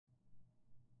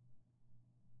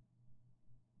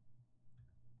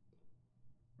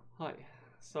Hi,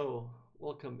 so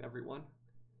welcome everyone.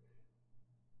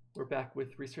 We're back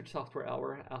with Research Software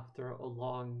Hour after a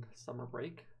long summer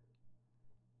break.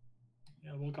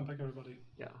 Yeah, welcome back, everybody.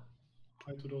 Yeah.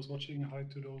 Hi to those watching. Hi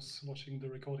to those watching the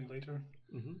recording later.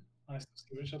 Mm-hmm. Nice to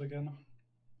see Richard again.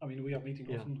 I mean, we are meeting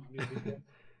Yeah. often via video.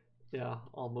 Yeah,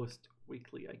 almost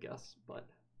weekly, I guess, but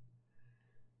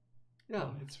yeah.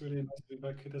 It's really nice to be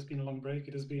back. It has been a long break.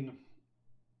 It has been,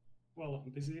 well,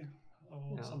 busy.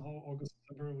 Yeah. Somehow, August,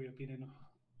 September, we have been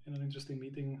in an interesting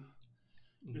meeting,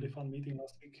 really Mm-hmm. fun meeting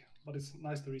last week. But it's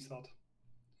nice to restart.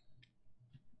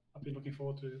 I've been looking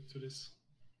forward to this.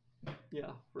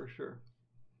 Yeah, for sure.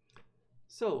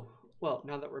 So, well,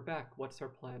 now that we're back, what's our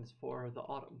plans for the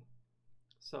autumn?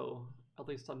 So, at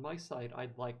least on my side,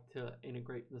 I'd like to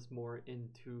integrate this more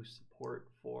into support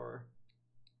for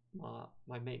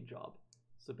my main job.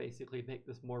 So basically make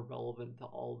this more relevant to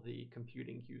all the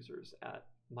computing users at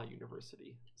my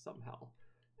university somehow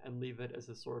and leave it as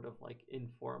a sort of like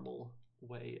informal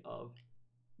way of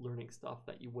learning stuff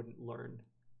that you wouldn't learn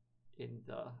in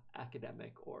the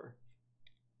academic or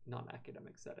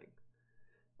non-academic setting.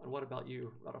 And what about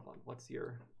you, Radovan? What's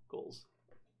your goals?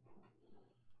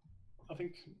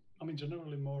 I mean,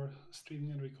 generally more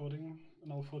streaming and recording.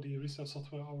 Now for the research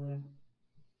software hour,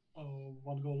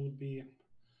 one goal would be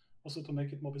also to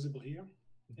make it more visible here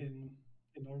Mm-hmm.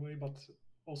 in Norway, but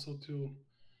also to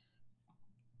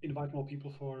invite more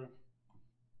people for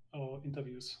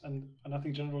interviews and I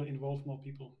think generally involve more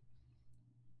people.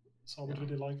 So I would Yeah.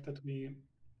 really like that we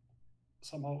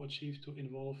somehow achieve to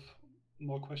involve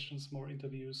more questions, more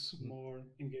interviews, Mm-hmm. more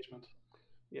engagement.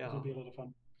 It will Yeah. be a lot of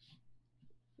fun.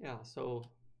 Yeah. So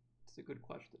it's a good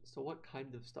question. So what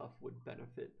kind of stuff would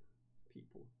benefit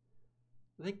people?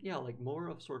 I think, yeah, like more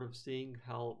of sort of seeing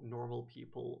how normal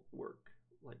people work.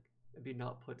 Like maybe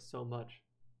not put so much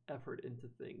effort into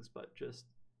things, but just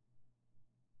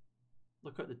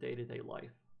look at the day-to-day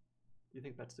life. Do you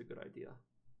think that's a good idea?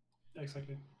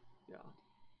 Exactly. Yeah.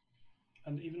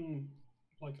 And even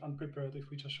like unprepared, if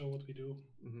we just show what we do.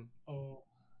 Mm-hmm. Or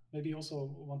maybe also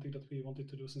one thing that we wanted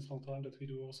to do since a long time, that we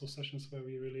do also sessions where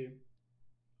we really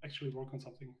actually work on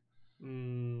something.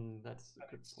 That's a And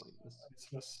good point. This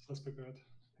it's less prepared.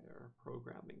 pair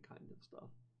programming kind of stuff.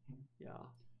 Mm. Yeah.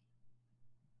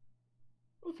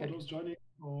 For Okay. those joining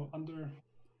or under,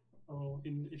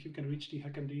 if you can reach the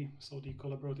HackMD, so the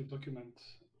collaborative document,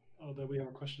 there we have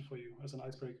a question for you as an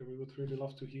icebreaker. We would really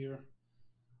love to hear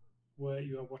where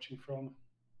you are watching from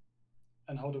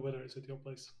and how the weather is at your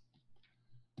place.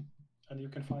 And you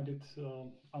can find it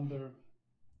under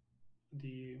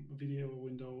the video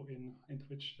window in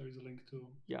Twitch. There is a link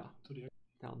Yeah. to the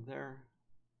Down there.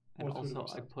 And or through the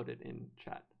also I website. put it in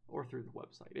chat or through the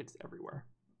website. It's everywhere.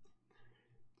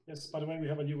 Yes. By the way, we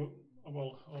have a new.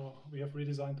 We have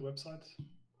redesigned the website.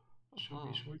 Should we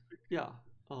Uh-huh. show it quick? Yeah.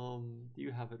 Do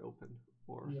you have it open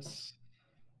or Yes.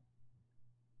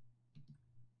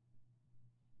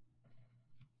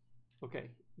 okay,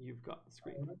 you've got the All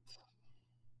screen. right.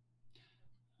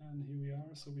 And here we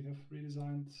are. So we have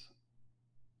redesigned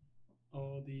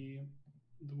the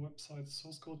website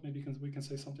source code. Maybe we can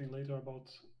say something later about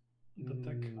the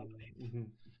tech underneath. Mm-hmm.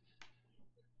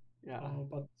 Yeah.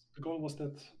 But the goal was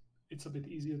that it's a bit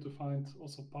easier to find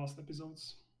also past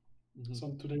episodes. Mm-hmm.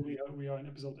 So today we are in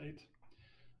episode 8.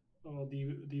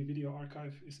 The video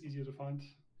archive is easier to find.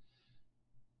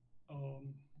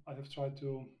 I have tried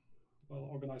to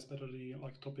organize better the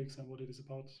like topics and what it is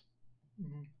about.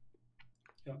 Mm-hmm.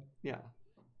 Yeah. Yeah.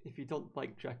 If you don't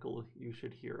like Jekyll, you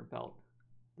should hear about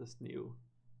this new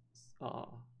uh,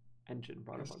 engine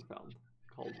Yes. Radovang found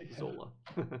called Yeah. Zola.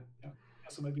 Yeah.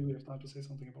 So maybe we have time to say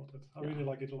something about it. I really Yeah.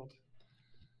 like it a lot.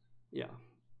 Yeah.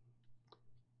 Great.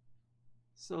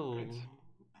 So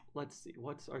let's see.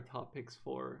 What's our topics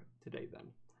for today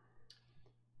then?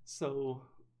 So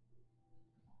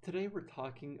today we're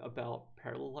talking about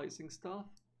parallelizing stuff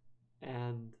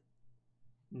and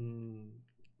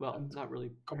well, And not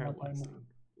really command line. parallelizing.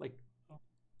 Like uh,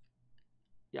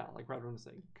 yeah, like Radovang was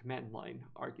saying, command line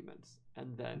arguments,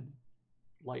 and then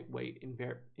mhm. lightweight,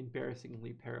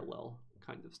 embarrassingly parallel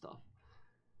kind of stuff.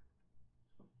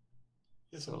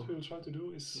 Yeah. So what we So will try to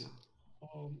do is yeah.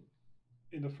 um,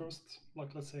 in the first,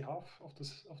 like let's say half of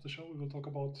the show, we will talk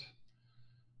about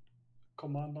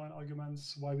command line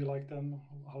arguments, why we like them,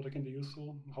 how they can be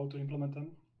useful, how to implement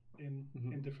them in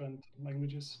Mm-hmm. different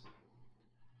languages.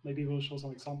 Maybe we'll show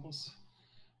some examples,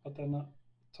 but then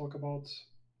talk about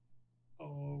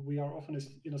we are often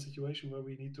in a situation where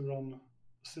we need to run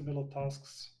similar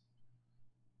tasks.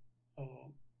 Uh,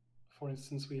 for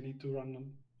instance, we need to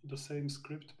run the same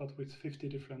script but with 50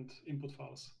 different input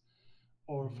files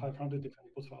or Mm-hmm. 500 different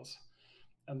input files.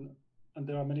 And And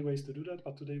there are many ways to do that,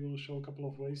 but today we'll show a couple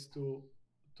of ways to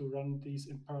run these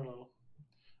in parallel,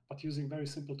 but using very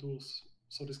simple tools.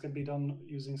 So this can be done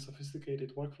using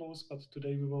sophisticated workflows, but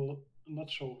today we will not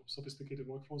show sophisticated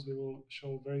workflows. We will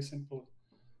show very simple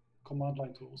command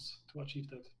line tools to achieve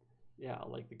that. Yeah,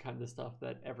 like the kind of stuff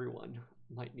that everyone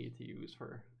might need to use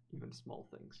for even small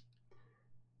things,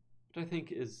 which I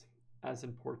think is as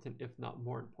important, if not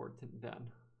more important,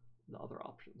 than the other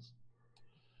options.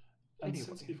 And Anyway,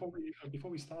 since before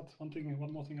we start,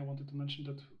 one more thing I wanted to mention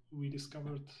that we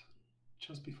discovered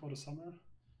just before the summer,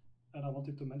 and I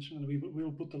wanted to mention, and we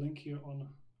will put the link here on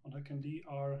HackMD,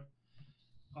 are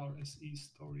RSE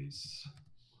stories.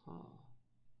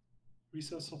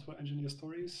 Research Software Engineer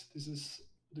Stories. This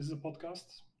is a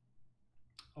podcast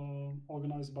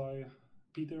organized by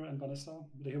Peter and Vanessa.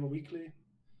 They have a weekly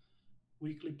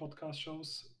podcast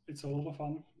shows. It's a lot of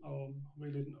fun.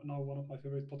 Really now one of my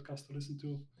favorite podcasts to listen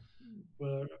to,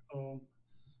 where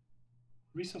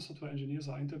research software engineers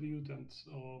are interviewed, and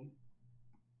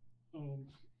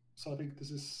so I think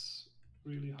this is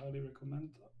really highly recommend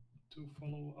to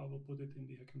follow. I will put it in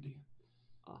the HackMD.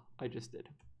 I just did.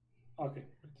 Okay,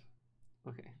 great.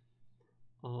 Okay.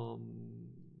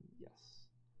 Yes.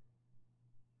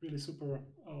 Really super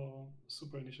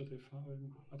initiative.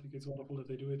 I think it's wonderful that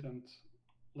they do it, and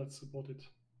let's support it.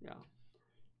 Yeah.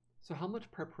 So how much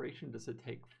preparation does it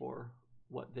take for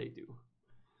what they do?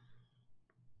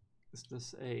 Is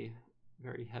this a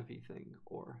very heavy thing,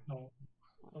 or? No.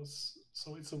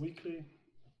 So it's a weekly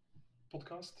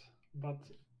podcast, but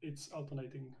it's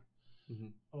alternating.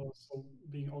 So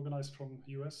being organized from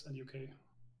US and UK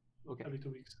every 2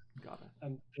 weeks. Got it.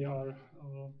 And they are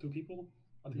 2 people.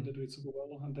 I think they do it super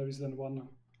well. And there is then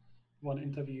one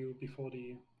interview before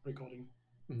the recording.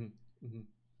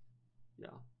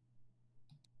 Yeah.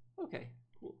 Okay,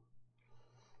 cool.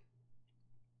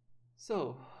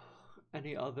 So,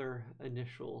 any other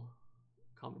initial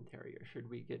commentary, or should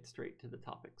we get straight to the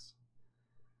topics?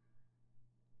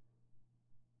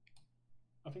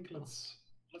 I think let's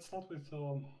start with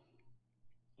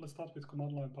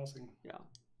command line parsing. Yeah.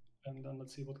 And then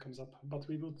let's see what comes up. But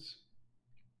we would,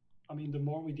 I mean, the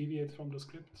more we deviate from the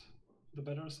script, the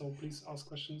better. So please ask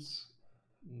questions.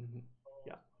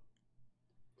 Yeah.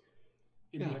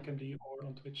 In the HackMD or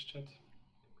on Twitch chat.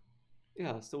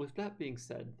 Yeah. So with that being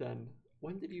said, then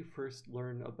when did you first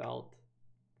learn about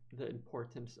the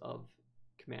importance of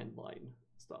command line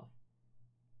stuff?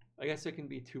 I guess it can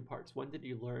be 2 parts. When did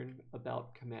you learn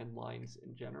about command lines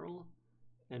in general?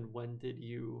 And when did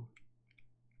you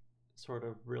sort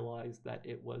of realize that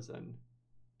it was an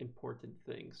important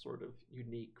thing, sort of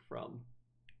unique from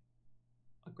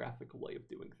a graphical way of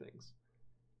doing things?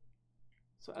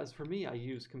 So as for me, I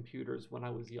used computers when I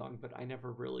was young, but I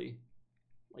never really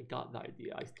got the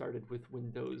idea. I started with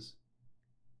Windows,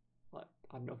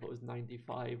 I don't know if it was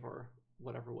 95 or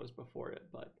whatever was before it,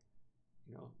 but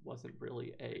wasn't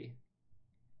really a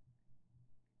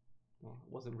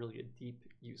deep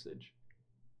usage.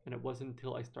 And it wasn't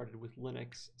until I started with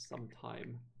Linux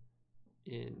sometime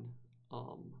in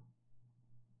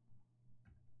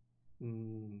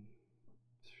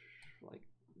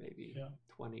maybe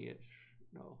 20-ish,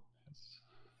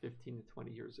 15 to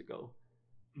 20 years ago,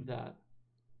 that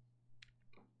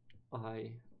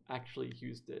I actually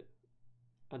used it.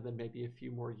 And then maybe a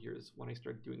few more years when I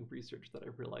started doing research that I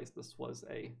realized this was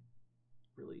a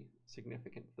really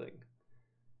significant thing.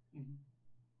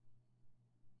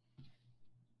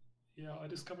 Yeah, I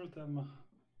discovered them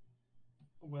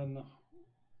when,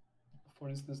 for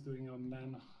instance, doing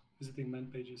visiting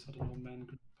man pages, I don't know, man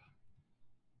group.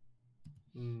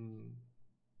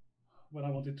 When I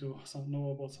wanted to know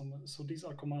about so these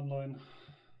are command line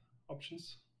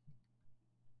options.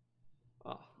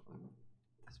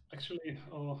 Actually, it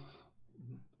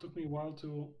took me a while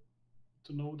to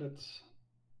know that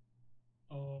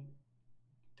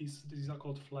these are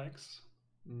called flags.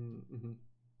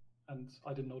 And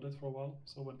I didn't know that for a while.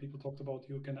 So when people talked about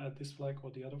you can add this flag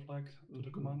or the other flag to the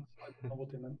command, I didn't know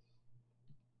what they meant.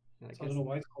 So I don't know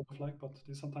why it's called a flag, but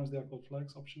sometimes they are called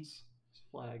flags, options.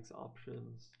 Flags,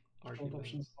 options, short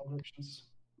options, long options.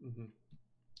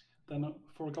 Then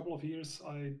for a couple of years,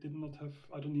 I didn't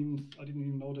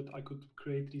even know that I could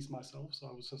create these myself. So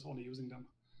I was just only using them.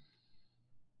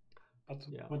 But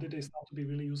when did they start to be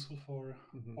really useful for,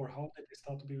 or how did they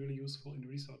start to be really useful in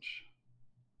research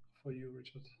for you,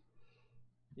 Richard?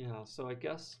 Yeah, so I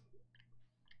guess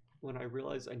when I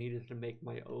realized I needed to make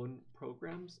my own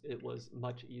programs, it was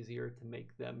much easier to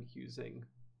make them using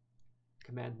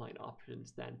command line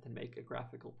options than to make a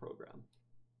graphical program.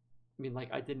 I mean,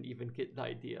 I didn't even get the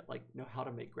idea, how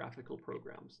to make graphical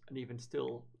programs. And even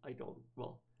still, I don't,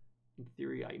 in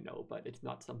theory I know, but it's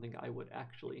not something I would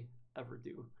actually ever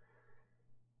do.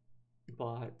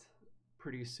 But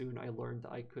pretty soon I learned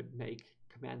I could make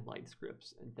command line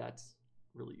scripts, and that's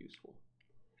really useful.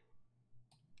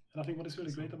 And I think what is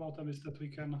really great about them is that we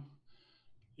can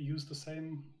use the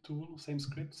same tool, same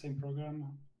script, same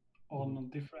program on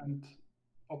different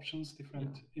options,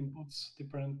 different inputs,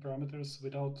 different parameters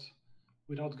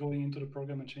without going into the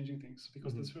program and changing things,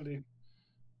 because that's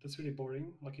really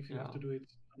boring. Like if you have to do it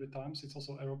 100 times, it's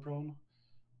also error prone.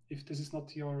 If this is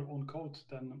not your own code,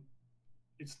 then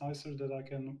it's nicer that I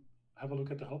can have a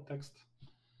look at the help text,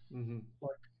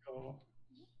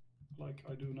 like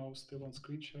I do now, still on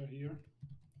screen share here.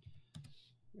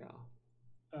 Yeah.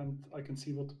 And I can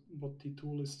see what the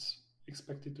tool is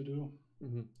expected to do,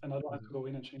 and I don't have to go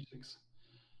in and change things.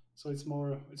 So it's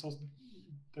also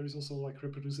there is also like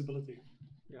reproducibility.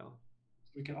 Yeah.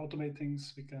 So we can automate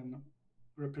things, we can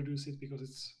reproduce it because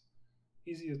it's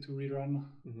easier to rerun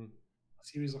a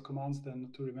series of commands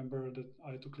than to remember that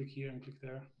I had to click here and click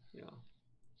there. Yeah.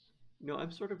 No,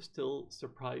 I'm sort of still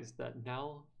surprised that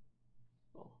now,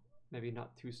 well, maybe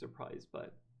not too surprised,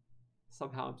 but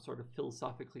somehow I'm sort of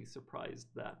philosophically surprised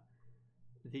that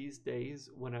these days,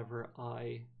 whenever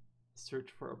I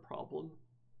search for a problem,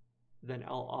 then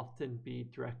I'll often be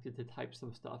directed to type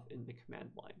some stuff in the command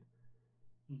line.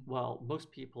 Well,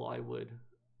 most people I would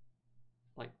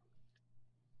like,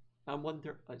 I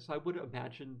wonder, so I would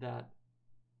imagine that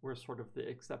we're sort of the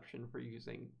exception for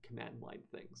using command line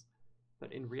things.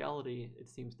 But in reality, it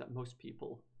seems that most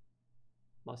people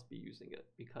must be using it,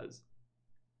 because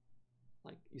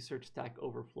like you search Stack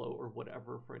Overflow or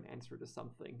whatever for an answer to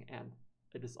something, and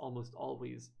it is almost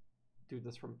always do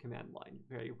this from command line,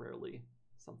 very rarely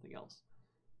something else.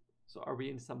 So are we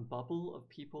in some bubble of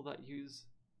people that use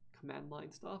command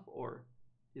line stuff, or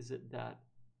is it that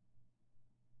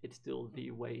it's still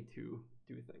the way to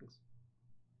do things?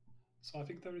 So I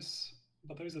think there is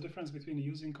a difference between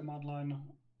using command line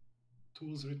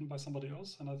tools written by somebody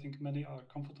else, and I think many are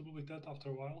comfortable with that after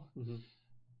a while.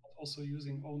 But also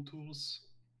using own tools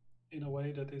in a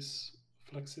way that is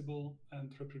flexible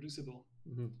and reproducible.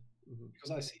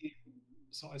 Because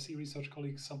I see research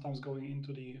colleagues sometimes going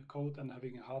into the code and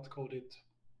having hard-coded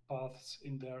paths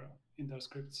in their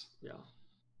scripts. Yeah.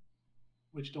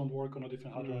 Which don't work on a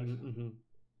different hard drive.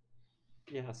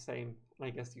 Yeah, same. I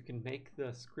guess you can make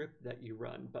the script that you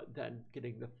run, but then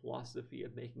getting the philosophy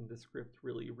of making the script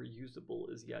really reusable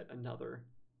is yet another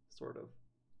sort of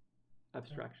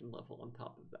abstraction level on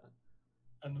top of that.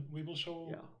 And we will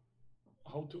show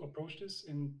how to approach this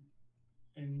in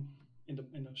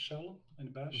a shell,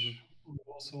 in Bash. We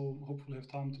will also hopefully have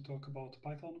time to talk about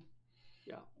Python.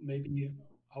 Yeah. Maybe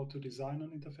how to design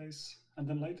an interface. And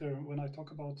then later, when I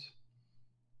talk about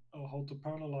how to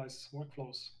parallelize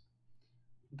workflows,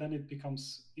 then it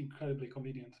becomes incredibly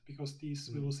convenient, because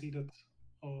we will see that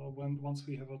once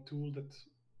we have a tool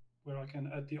where I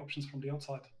can add the options from the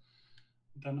outside,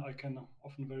 then I can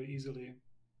often very easily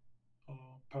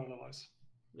parallelize.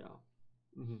 Yeah.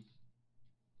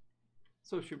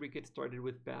 So should we get started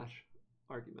with Bash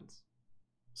arguments?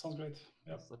 Sounds great.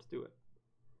 Yeah. Yes, let's do it.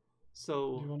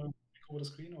 So do you want to go the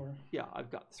screen, or? Yeah, I've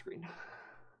got the screen.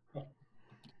 Oh.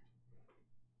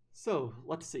 So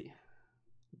let's see.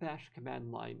 Bash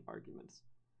command line arguments.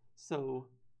 So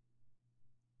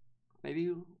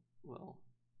maybe, well,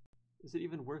 is it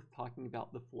even worth talking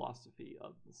about the philosophy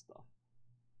of this stuff?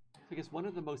 Because one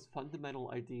of the most fundamental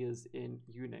ideas in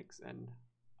Unix, and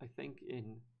I think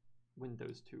in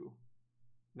Windows too,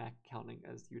 Mac counting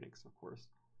as Unix of course,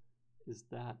 is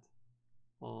that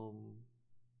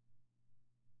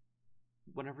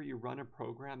whenever you run a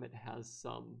program, it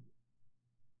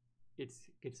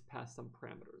gets past some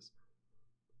parameters,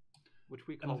 which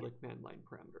we call the command line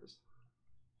parameters.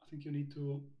 I think you need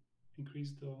to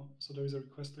increase so there is a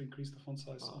request to increase the font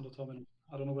size on the terminal.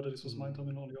 I don't know whether this was my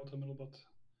terminal or your terminal, but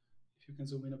if you can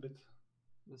zoom in a bit.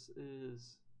 This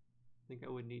is, I think I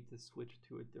would need to switch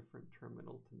to a different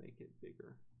terminal to make it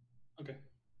bigger. Okay.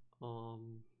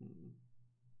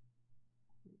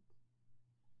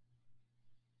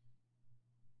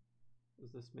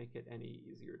 Does this make it any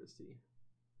easier to see?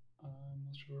 I'm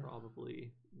not sure.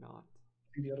 Probably not.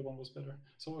 I think the other one was better.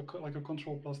 So like a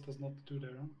control plus does not do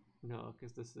there, huh? No,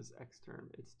 because this is Xterm.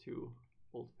 It's too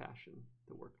old-fashioned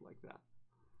to work like that.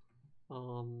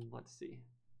 Let's see.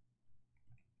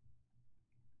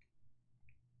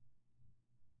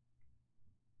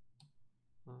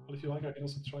 Well, if you like, I can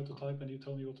also try to type, and you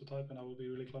tell me what to type, and I will be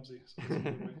really clumsy. So that's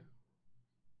another way.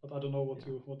 But I don't know what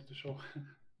you wanted to show.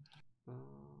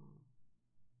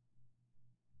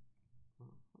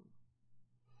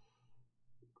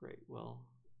 Great. Well,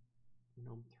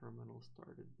 GNOME terminal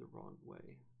started the wrong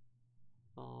way.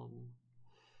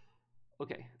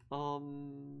 Okay.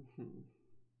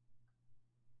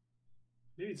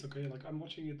 Maybe it's okay. Like I'm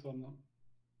watching it on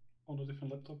a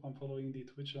different laptop. I'm following the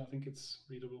Twitch, and I think it's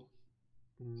readable.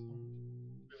 So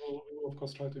we will of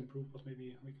course try to improve, but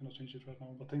maybe we cannot change it right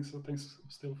now. But thanks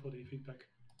still for the feedback.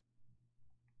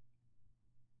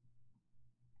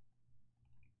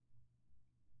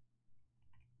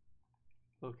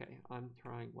 Okay, I'm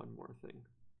trying one more thing.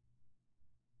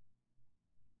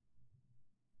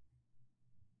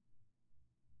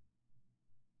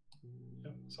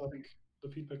 Yeah, so I think the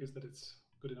feedback is that it's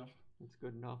good enough. It's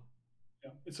good enough.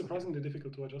 Yeah, it's surprisingly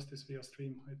difficult to adjust this via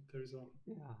stream. There is a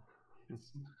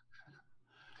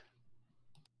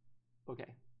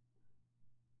Okay.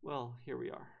 Well, here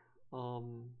we are.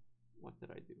 What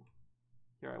did I do?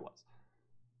 Here I was.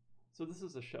 So this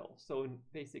is a shell. So in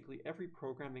basically every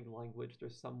programming language,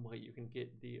 there's some way you can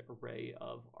get the array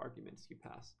of arguments you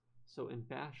pass. So in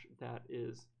Bash, that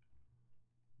is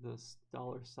the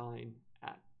 $@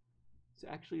 at. So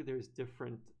actually there's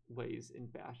different ways in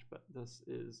Bash, but this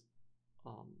is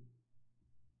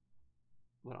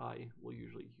what I will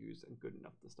usually use and good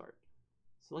enough to start.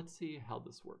 So let's see how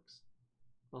this works.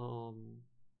 How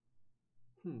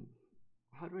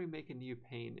do I make a new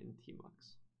pane in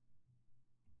Tmux?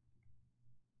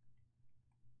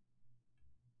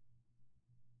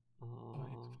 I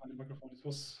need to find a microphone. It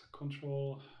was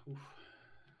Control. Oof.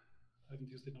 I haven't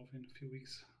used it now in a few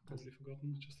weeks. Totally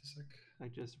forgotten. Just a sec. I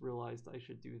just realized I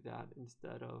should do that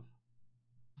instead of.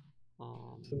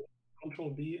 So Control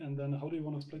B, and then how do you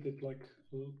want to split it? Like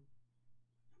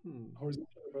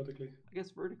horizontally or vertically? I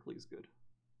guess vertically is good.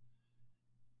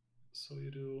 So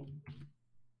you do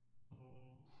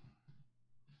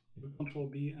Control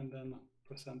B and then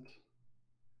 %.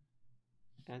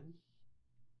 N?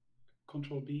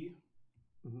 Control B,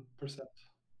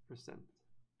 %.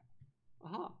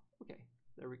 Aha, okay,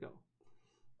 there we go.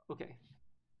 Okay,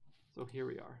 so here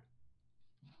we are.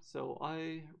 So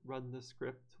I run the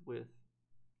script with,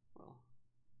 well,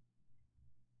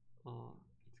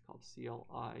 it's called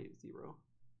CLI0,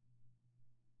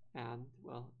 and,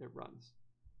 well, it runs.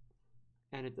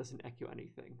 And it doesn't echo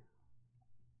anything.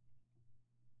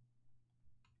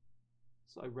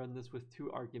 So I run this with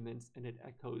 2 arguments, and it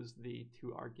echoes the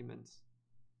 2 arguments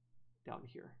down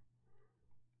here.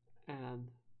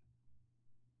 And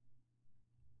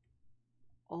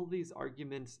all these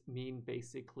arguments mean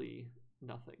basically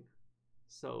nothing.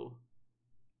 So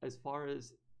as far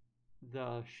as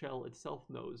the shell itself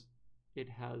knows, it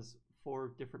has 4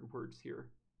 different words here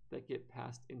that get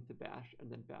passed into Bash, and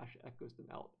then Bash echoes them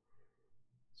out.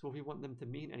 So if we want them to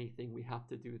mean anything, we have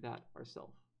to do that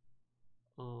ourselves.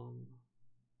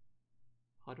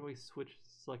 How do I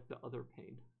select the other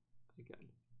pane again?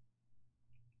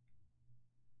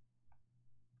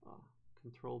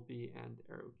 Control B and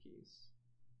arrow keys.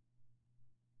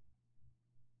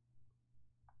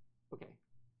 Okay,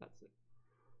 that's it.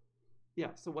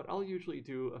 Yeah, so what I'll usually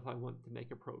do if I want to make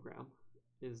a program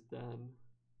is then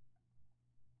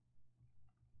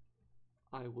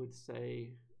I would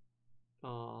say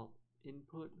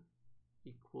input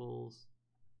equals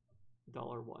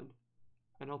 $1,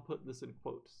 and I'll put this in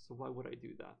quotes. So why would I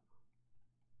do that?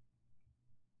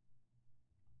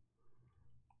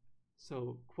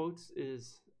 So quotes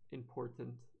is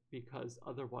important because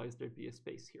otherwise there'd be a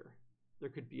space here. There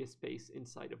could be a space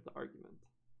inside of the argument.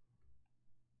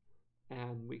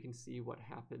 And we can see what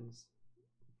happens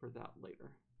for that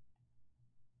later.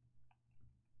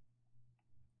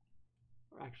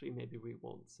 Or actually, maybe we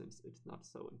won't, since it's not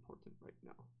so important right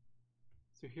now.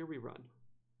 So here we run.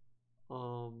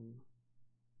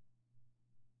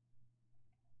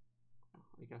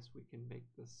 I guess we can make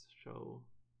this show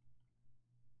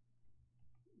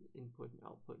input and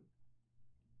output.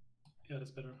 Yeah,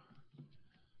 that's better.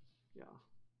 Yeah.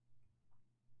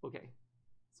 Okay.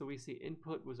 So we see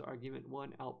input was argument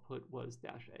 1, output was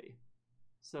 -a.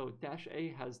 So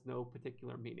 -a has no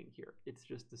particular meaning here. It's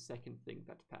just the second thing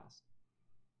that's passed.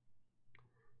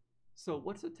 So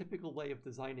what's a typical way of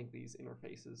designing these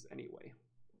interfaces anyway?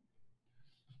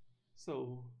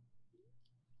 So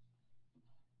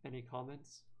any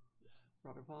comments,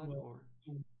 Radovan? Well, or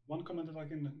one comment that I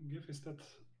can give is that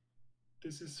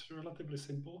this is relatively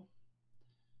simple,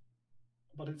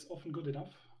 but it's often good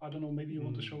enough. I don't know, maybe you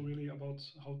want to show really about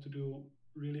how to do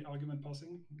really argument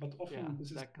passing, but often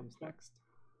that comes next.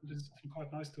 This is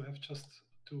quite nice to have just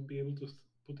to be able to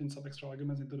put in some extra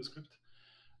arguments into the script.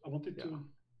 I wanted to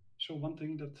show one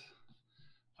thing that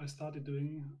I started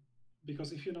doing,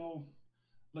 because if you know,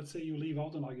 let's say you leave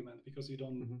out an argument because you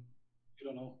don't know.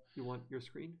 You want your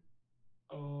screen?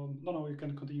 No, no, you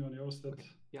can continue on yours. That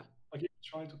Okay. Yeah. like if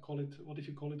you try to call it, what if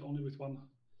you call it only with one?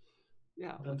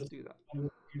 Yeah. Then Let's do that.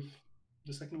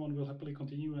 the second one will happily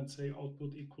continue and say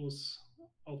output equals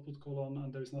output colon,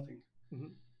 and there is nothing. Mm-hmm.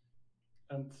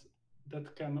 And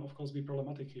that can, of course, be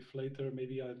problematic if later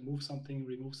maybe I move something,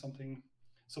 remove something.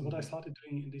 So what I started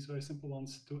doing in these very simple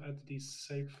ones to add these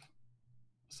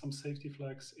some safety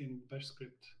flags in bash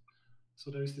script.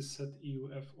 So there is this set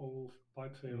EUFO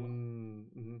pipe fail.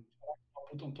 Mm-hmm. I'll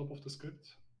put on top of the script.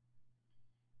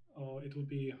 It would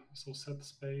be so set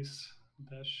space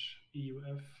dash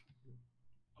EUF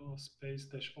space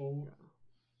dash O. Yeah.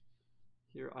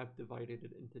 Here I've divided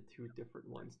it into two different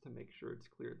ones to make sure it's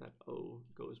clear that O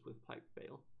goes with pipe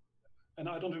fail. And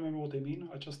I don't remember what they mean.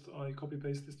 I copy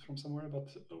paste this from somewhere, but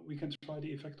we can try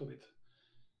the effect of it.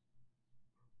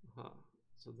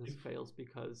 So this fails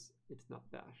because it's not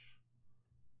bash.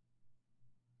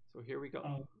 So here we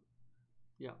go.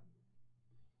 Yeah.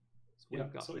 So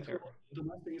we've got the error. The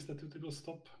nice thing is that it will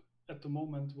stop at the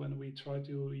moment when we try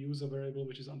to use a variable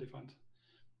which is undefined,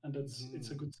 and it's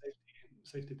a good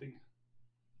safety thing.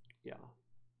 Yeah.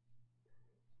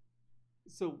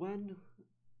 So when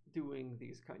doing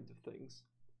these kinds of things,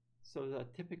 so the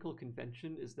typical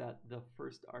convention is that the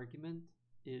first argument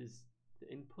is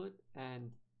the input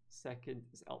and second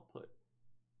is output.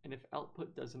 And if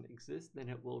output doesn't exist, then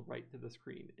it will write to the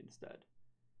screen instead.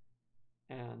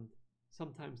 And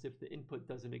sometimes if the input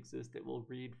doesn't exist, it will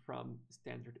read from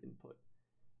standard input.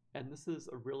 And this is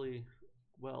a really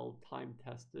well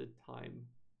time-tested,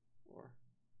 or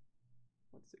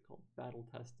what's it called?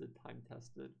 Battle-tested,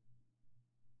 time-tested,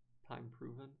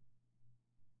 time-proven.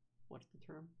 What's the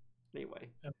term? Anyway.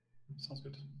 Yeah, sounds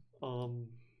good. Form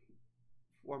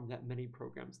that many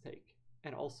programs take.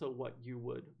 And also what you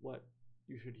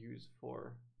should use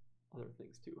for other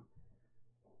things too.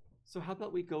 So how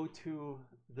about we go to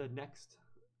the next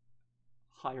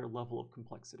higher level of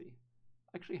complexity?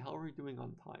 Actually, how are we doing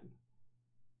on time?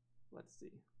 Let's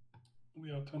see.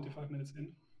 We are 25 minutes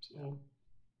in, so yeah.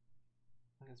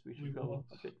 I guess we should go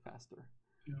a bit faster.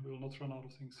 Yeah, we will not run out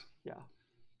of things. Yeah.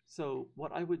 So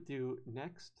what I would do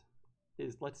next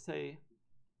is, let's say,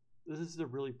 this is a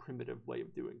really primitive way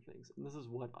of doing things, and this is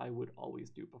what I would always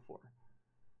do before.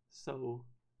 So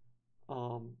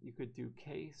you could do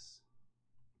case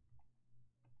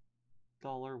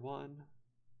 $1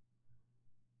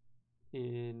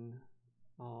 in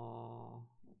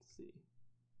let's see,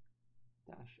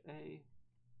 dash A,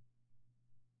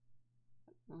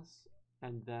 like this,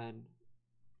 and then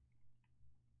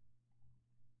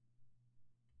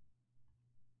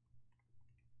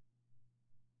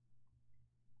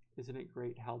isn't it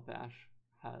great how bash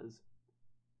has,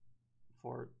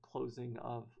 for closing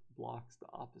of blocks, the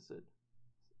opposite,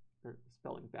 or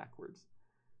spelling backwards.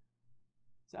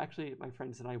 So actually, my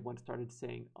friends and I once started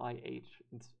saying IH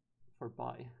for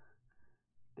by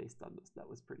based on this. That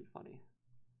was pretty funny.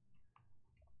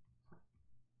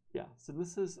 Yeah, so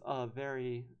this is a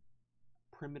very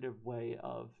primitive way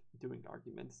of doing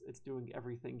arguments. It's doing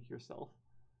everything yourself,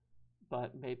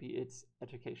 but maybe it's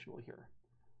educational here.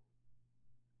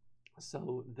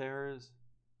 So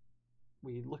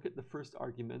we look at the first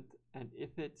argument, and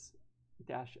if it's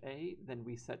dash A, then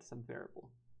we set some variable.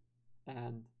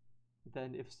 And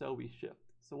then if so, we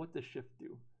shift. So what does shift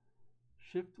do?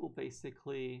 Shift will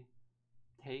basically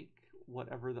take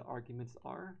whatever the arguments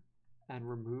are and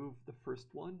remove the first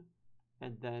one,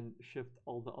 and then shift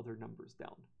all the other numbers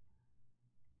down.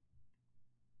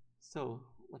 So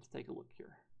let's take a look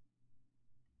here.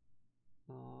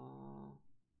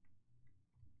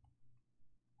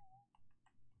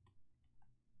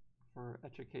 For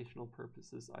educational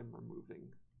purposes, I'm removing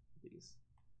these,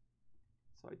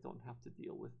 so I don't have to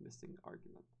deal with missing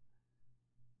argument.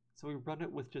 So we run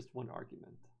it with just one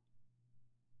argument,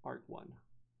 arg1.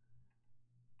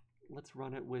 Let's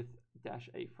run it with dash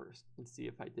A first and see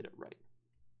if I did it right.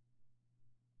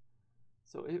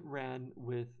 So it ran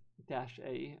with dash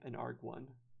A and arg1,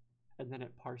 and then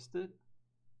it parsed it,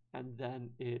 and then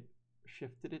it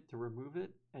shifted it to remove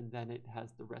it, and then it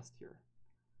has the rest here.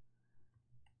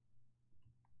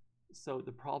 So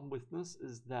the problem with this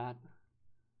is that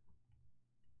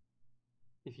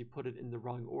if you put it in the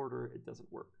wrong order, it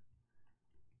doesn't work.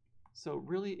 So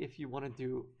really, if you want to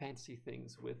do fancy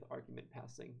things with argument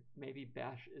passing, maybe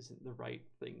bash isn't the right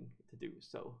thing to do.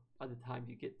 So by the time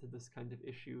you get to this kind of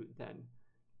issue, then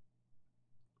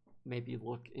maybe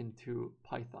look into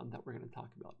Python that we're going to talk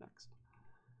about next.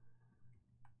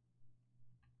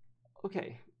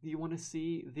 Okay, do you want to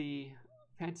see the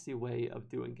fancy way of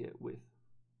doing it with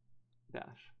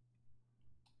bash?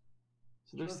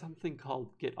 So there's something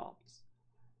called getops.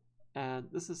 And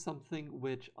this is something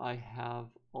which I have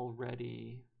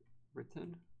already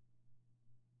written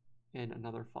in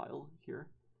another file here.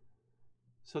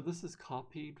 So this is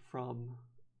copied from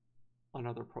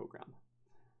another program.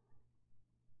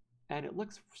 And it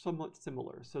looks somewhat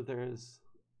similar. So there's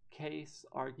case,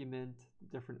 argument,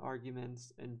 different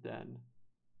arguments, and then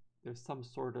there's some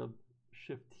sort of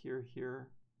shift here.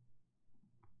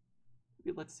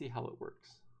 Maybe let's see how it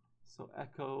works. So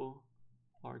echo,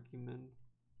 argument,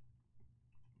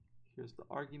 here's the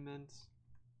arguments,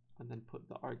 and then put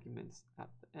the arguments at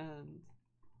the end.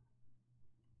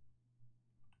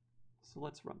 So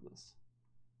let's run this.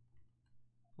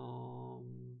 There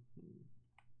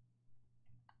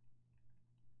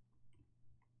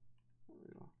we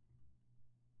go.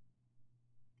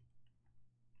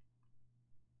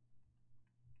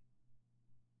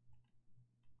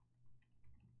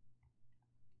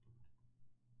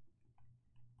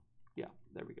 Yeah,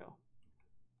 there we go.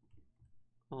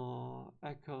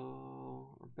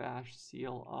 Echo or bash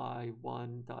cli1.sh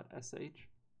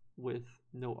with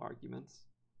no arguments,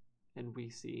 and we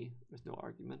see there's no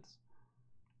arguments.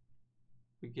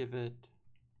 We give it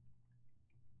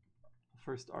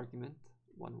first argument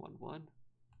 111,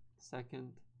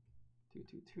 second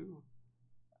 222,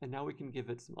 and now we can give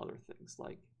it some other things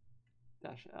like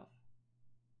 -f.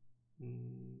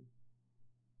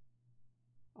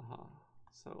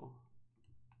 So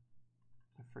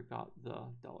I forgot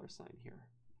the $sign here.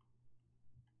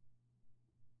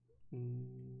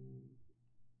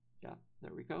 Yeah,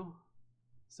 there we go.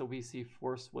 So we see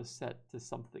force was set to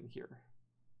something here.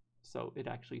 So it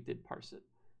actually did parse it.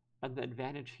 And the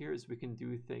advantage here is we can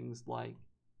do things like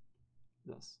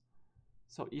this.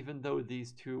 So even though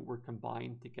these two were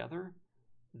combined together,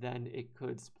 then it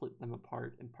could split them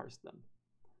apart and parse them.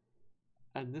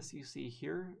 And this you see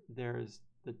here, there's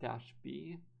the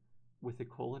 -b with a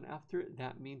colon after it.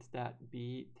 That means that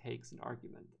b takes an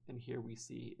argument. And here we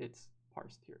see it's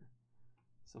parsed here.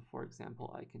 So for example,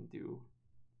 I can do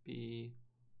b,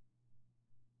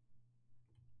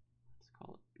 let's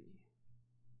call it b.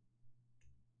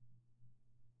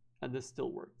 And this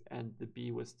still worked, and the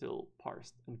b was still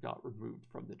parsed and got removed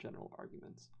from the general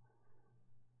arguments.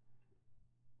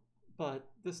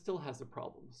 But this still has a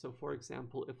problem. So for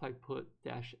example, if I put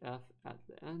 -f at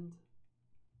the end,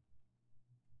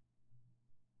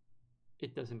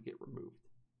 it doesn't get removed.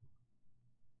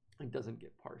 It doesn't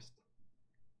get parsed.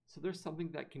 So there's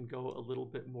something that can go a little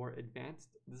bit more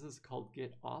advanced. This is called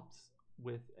get ops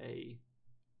with a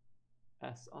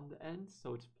s on the end,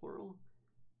 so it's plural.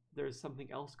 There's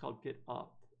something else called get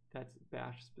opt that's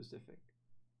bash specific.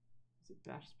 Is it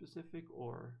bash specific,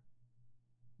 or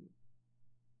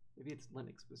maybe it's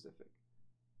Linux specific?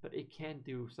 But it can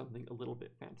do something a little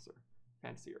bit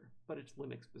fancier, but it's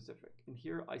Linux specific. And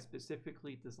here I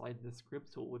specifically designed the script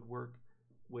so it would work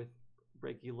with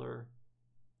regular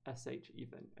sh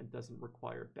even and doesn't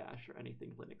require bash or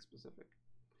anything Linux specific.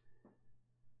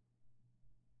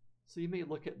 So you may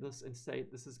look at this and say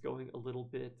this is going a little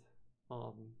bit,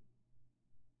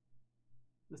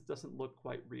 this doesn't look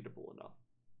quite readable enough.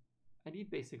 And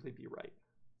you'd basically be right.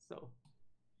 So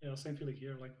yeah, same feeling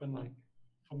here. Like when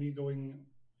for me going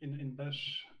in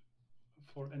bash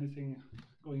for anything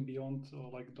going beyond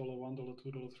like $1,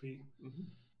 $2, $3,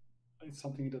 it's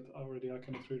something that already I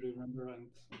cannot really remember,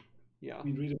 and yeah, I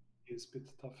mean readability is a bit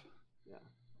tough. Yeah,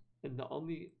 and the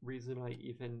only reason I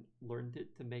even learned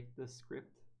it to make this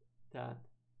script that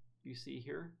you see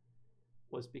here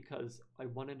was because I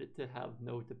wanted it to have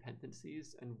no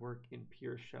dependencies and work in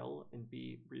pure shell and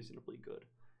be reasonably good.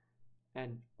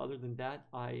 And other than that,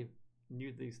 I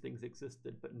knew these things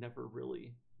existed but never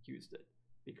really used it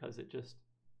because it just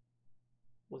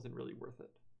wasn't really worth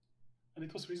it. And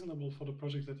it was reasonable for the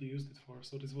project that you used it for.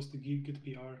 So this was the Git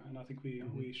PR, and I think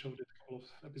we showed it a couple of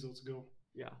episodes ago.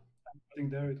 Yeah. I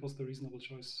think there it was the reasonable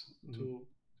choice to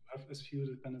have as few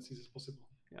dependencies as possible.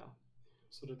 Yeah.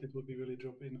 So that it would be really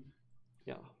drop in.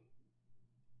 Yeah.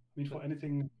 I mean, for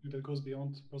anything that goes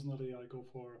beyond, personally, I go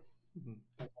for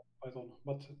Python.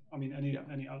 But I mean, any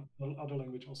other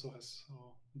language also has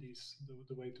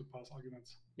the way to pass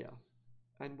arguments. Yeah,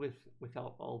 and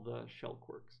without all the shell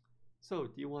quirks. So,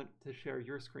 do you want to share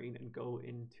your screen and go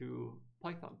into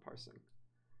Python parsing?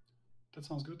 That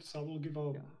sounds good. So I will give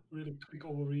a really quick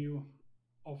overview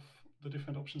of the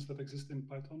different options that exist in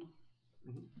Python.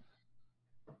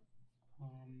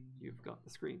 You've got the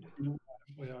screen.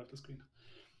 Oh yeah, I have the screen.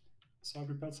 So I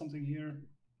prepared something here,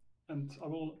 and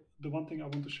the one thing I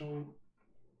want to show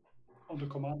on the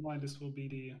command line, this will be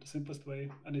the simplest way,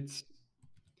 and it's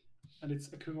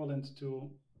equivalent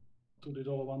to the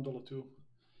 $1, $2.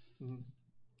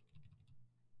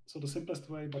 So the simplest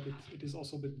way, but it is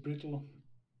also a bit brittle,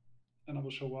 and I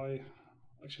will show why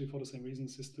actually for the same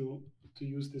reasons, is to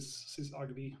use this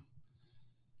sysargv,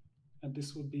 and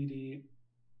this would be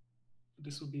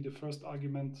the first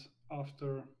argument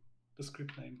after the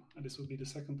script name, and this would be the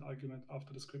second argument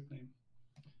after the script name,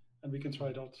 and we can try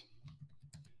it out.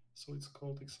 So it's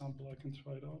called example. I can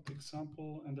try it out.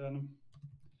 Example, and then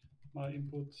my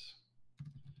input,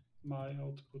 my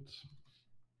output.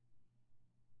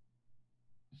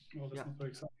 Well, that's not very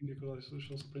exciting because I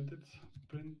should also print it.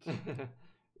 Print.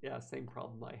 Yeah, same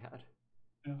problem I had.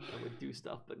 Yeah. I would do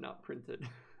stuff but not print it.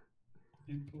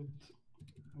 Input.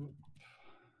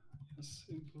 Yes,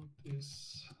 input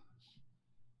is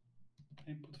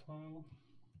input file,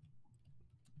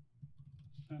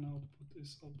 and output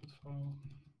is output file.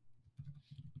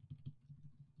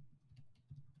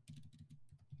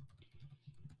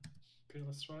 Okay,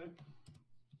 let's try.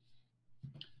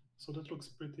 So that looks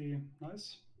pretty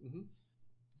nice.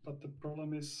 But the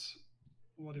problem is,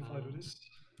 what if I do this?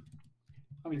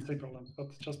 I mean, same problem,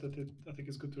 but just that I think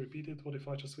it's good to repeat it. What if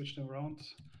I just switch them around?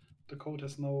 The code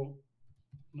has no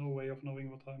way of knowing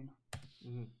what I'm.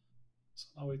 So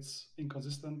now it's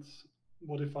inconsistent.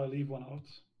 What if I leave one out?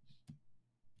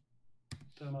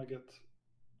 Then I get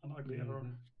an ugly error.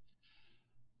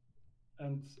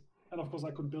 And of course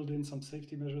I could build in some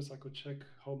safety measures. I could check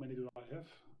how many do I have,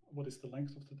 what is the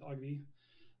length of the argv.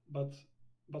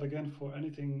 But again, for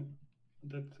anything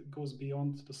that goes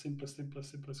beyond the simplest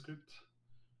script,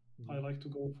 I like to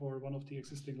go for one of the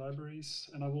existing libraries,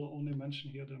 and I will only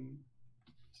mention here them.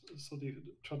 So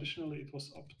traditionally it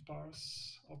was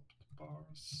opt-parse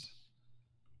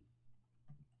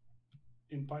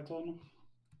in Python,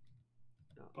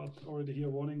 but already here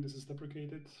warning, this is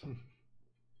deprecated.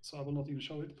 So I will not even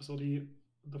show it. So the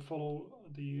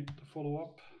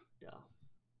follow-up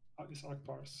is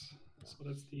argparse. So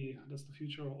that's the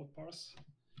future of opt-parse.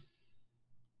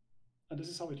 And this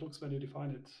is how it looks when you define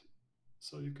it.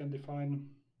 So you can define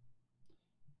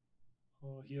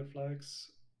here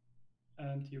flags,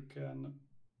 and you can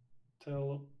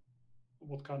tell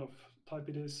what kind of type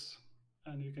it is,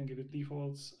 and you can give it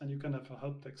defaults, and you can have a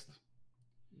help text.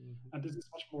 And this is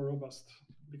much more robust,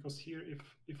 because here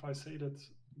if I say that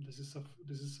this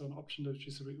is an option that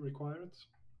is required,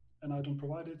 and I don't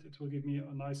provide it, it will give me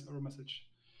a nice error message.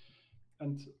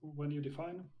 And when you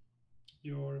define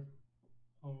your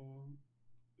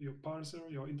parser,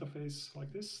 your interface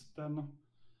like this, then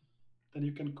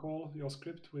you can call your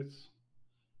script with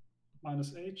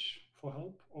 -h for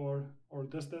help or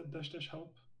dash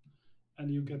help,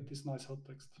 and you get this nice help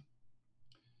text.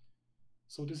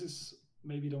 So this is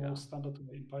maybe the most standard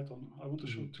way in Python. I want to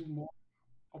show two more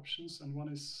options, and one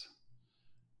is,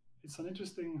 it's an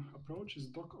interesting approach, is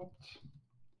doc-opt.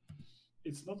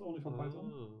 It's not only for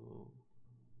Python,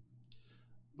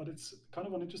 but it's kind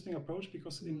of an interesting approach,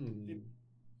 because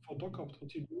for doc-opt,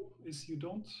 what you do is you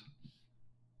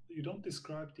don't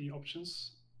describe the options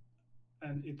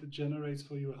and it generates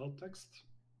for you a help text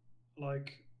like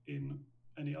in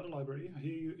any other library.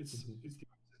 Here it's the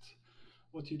opposite.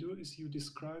 What you do is you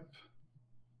describe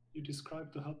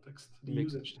the help text, the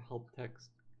usage help text.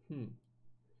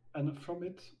 And from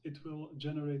it will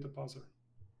generate a parser.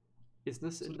 Is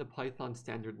this in the Python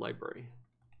standard library?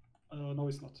 No,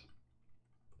 it's not.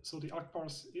 So the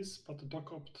argparse is, but the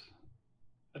doc-opt,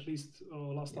 at least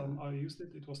last time I used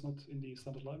it, it was not in the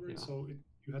standard library. So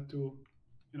you had to,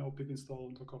 pip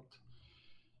install doc-opt.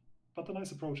 But a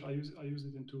nice approach. I use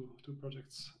it in two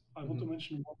projects. I want to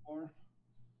mention one more,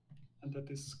 and that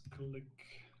is click.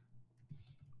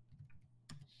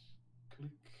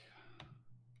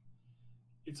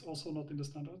 It's also not in the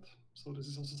standard, so this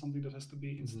is also something that has to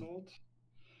be installed.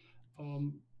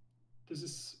 This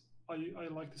is, I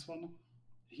like this one.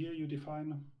 Here you define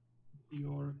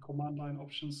your command line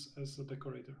options as a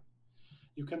decorator.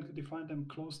 You can define them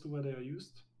close to where they are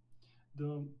used.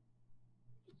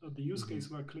 The use case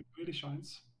where click really shines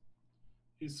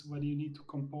is when you need to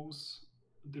compose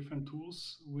different tools,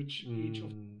 which each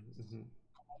of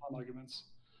command line arguments.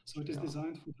 So it is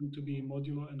designed for them to be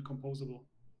modular and composable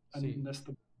and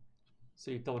nestable.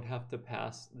 So you don't have to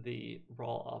pass the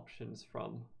raw options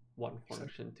from one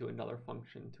function to another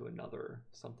function to another,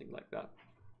 something like that.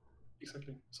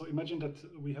 Exactly. So imagine that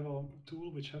we have a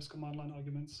tool which has command line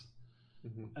arguments,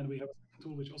 and we have a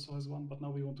tool which also has one, but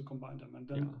now we want to combine them. And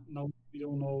then now we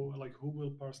don't know like who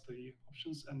will parse the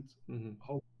options and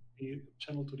how we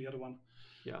channel to the other one.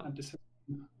 And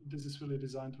this is really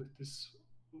designed with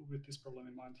this problem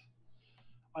in mind.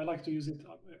 I like to use it.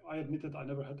 I admit that I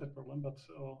never had that problem, but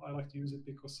I like to use it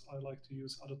because I like to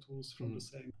use other tools from the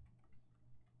same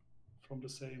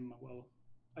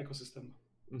ecosystem.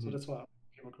 So that's why I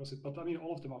came across it. But I mean,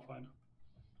 all of them are fine.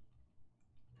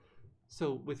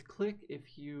 So with click,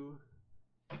 if you,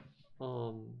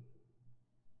 um,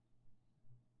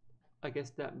 I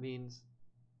guess that means,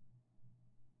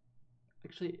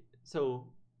 actually, so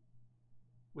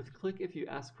with click, if you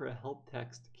ask for a help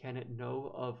text, can it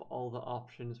know of all the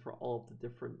options for all of the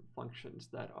different functions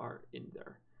that are in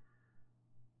there?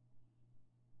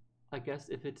 I guess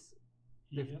if the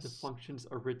Yes. functions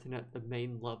are written at the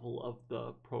main level of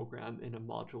the program in a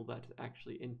module that's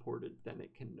actually imported, then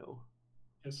it can know.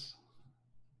 Yes.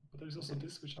 But there is also Okay.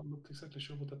 this, which I'm not exactly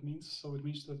sure what that means. So it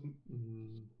means that.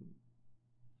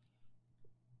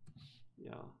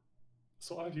 Yeah.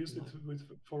 So I've used it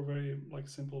for very like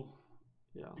simple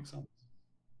Yeah. examples.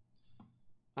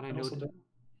 And I And know also that, that,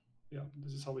 yeah,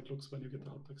 this is how it looks when you get the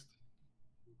yeah. help text.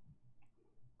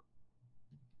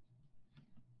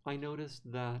 I noticed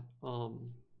that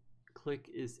click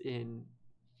is in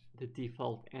the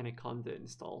default Anaconda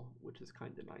install, which is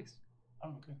kind of nice. Oh,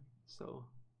 okay. So,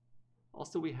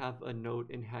 also we have a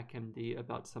note in HackMD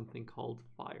about something called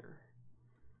fire.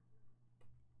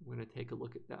 I'm going to take a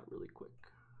look at that really quick.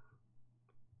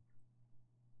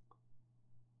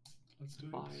 Let's do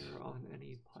Fire it. on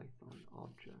any Python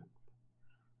object.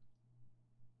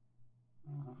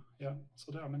 Yeah,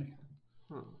 so there are many.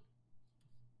 Huh.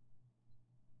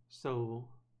 So,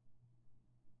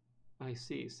 I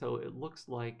see. So it looks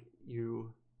like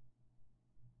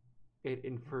it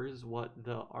infers what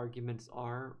the arguments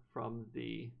are from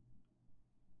the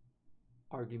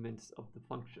arguments of the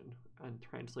function and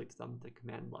translates them to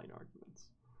command line arguments.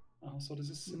 So this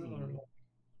is similar.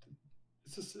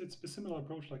 It's a similar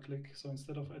approach like click. So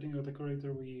instead of adding a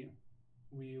decorator, we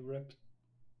wrap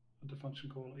the function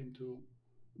call into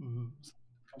something that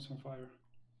comes from fire.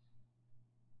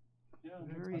 Yeah,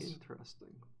 Very that's nice.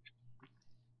 interesting.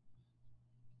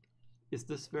 Is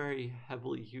this very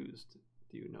heavily used?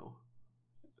 Do you know?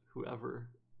 Whoever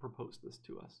proposed this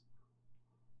to us.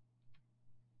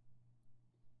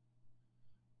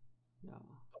 Yeah.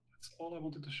 That's all I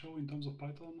wanted to show in terms of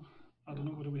Python. I don't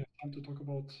know Yeah. whether we have time to talk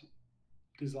about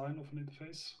design of an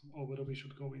interface or whether we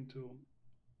should go into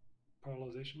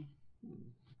parallelization.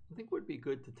 I think it would be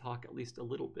good to talk at least a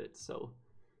little bit. So,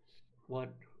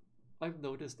 what I've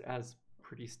noticed as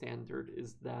pretty standard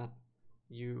is that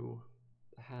you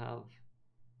have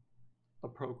a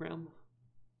program.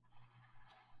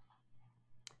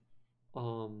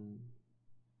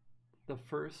 The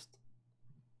first,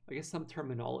 I guess, some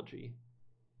terminology.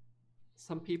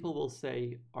 Some people will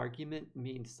say argument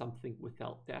means something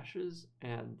without dashes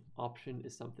and option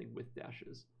is something with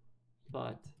dashes.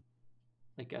 But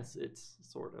I guess it's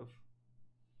sort of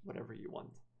whatever you want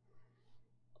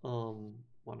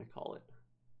to call it.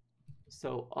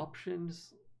 So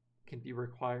options can be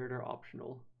required or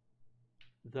optional.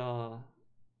 The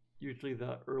usually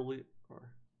the early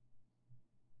or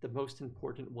the most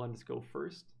important ones go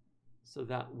first. So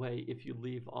that way, if you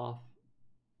leave off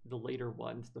the later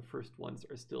ones, the first ones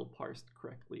are still parsed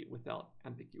correctly without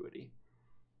ambiguity.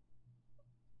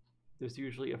 There's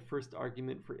usually a first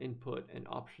argument for input and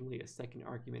optionally a second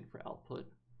argument for output.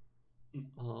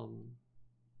 And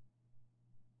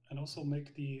also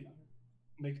make the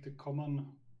common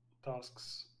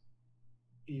tasks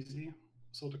easy.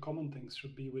 So the common things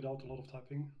should be without a lot of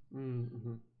typing.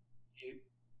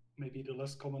 Maybe the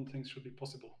less common things should be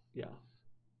possible. Yeah.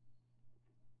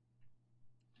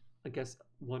 I guess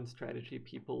one strategy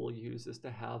people will use is to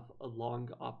have a long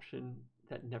option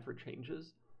that never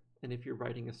changes. And if you're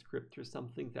writing a script or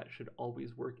something that should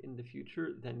always work in the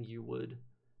future, then you would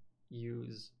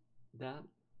use that.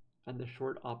 And the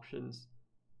short options,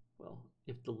 well,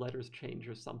 if the letters change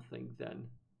or something, then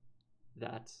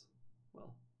that's,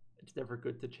 well, it's never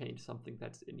good to change something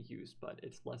that's in use, but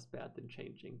it's less bad than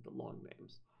changing the long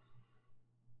names.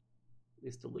 At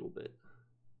least a little bit.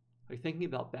 Are you thinking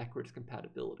about backwards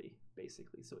compatibility,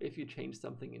 basically? So if you change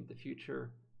something in the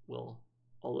future, will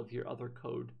all of your other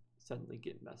code suddenly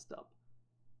get messed up?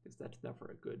 Because that's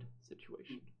never a good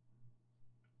situation.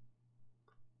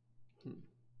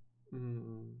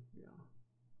 Yeah.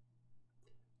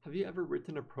 Have you ever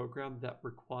written a program that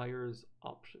requires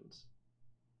options?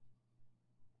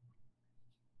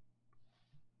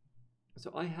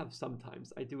 So I have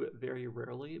sometimes. I do it very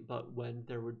rarely, but when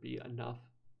there would be enough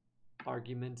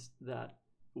arguments that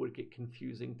it would get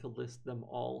confusing to list them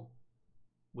all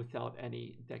without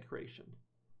any decoration.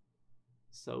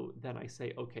 So then I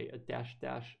say, okay, a dash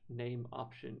dash name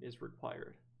option is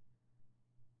required,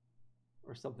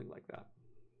 or something like that.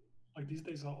 Like these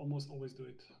days, I almost always do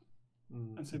it.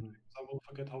 And simply I will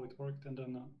forget how it worked, and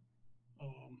then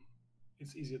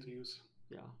it's easier to use.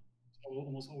 Yeah. So I will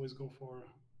almost always go for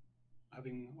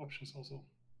having options also.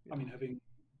 Yeah. I mean, having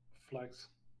flags.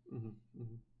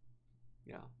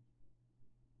 Yeah.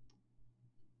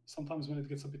 Sometimes when it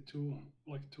gets a bit too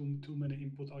many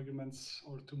input arguments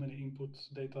or too many input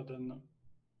data, then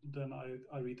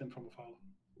I read them from a file.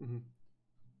 Mm-hmm.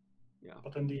 Yeah.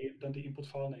 But then the input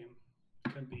file name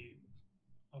can be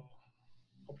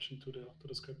option to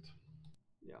the script.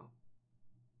 Yeah.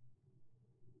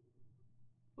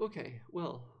 Okay,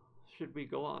 well, should we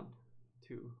go on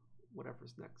to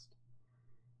whatever's next?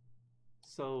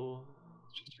 So,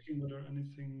 just checking whether any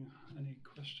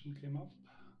question came up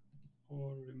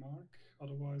or remark.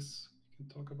 Otherwise, we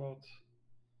can talk about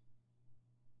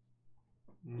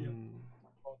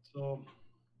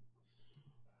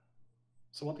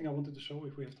so one thing I wanted to show,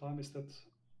 if we have time, is that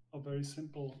a very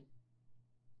simple.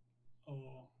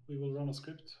 We will run a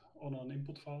script on an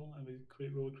input file, and we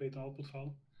will create an output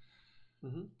file.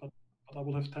 mm-hmm. But I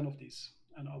will have 10 of these,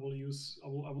 and I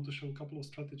want to show a couple of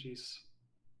strategies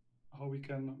how we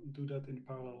can do that in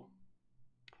parallel,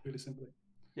 really simply.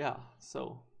 Yeah.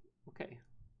 So, okay.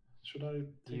 Should I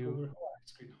take over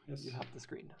screen? Yes. You have the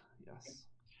screen. Yes. Okay.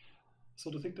 So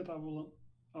the thing that I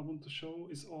want to show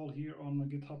is all here on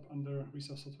GitHub under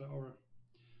Research Software Hour.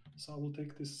 So I will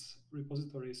take this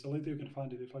repository. So later you can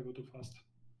find it if I go too fast,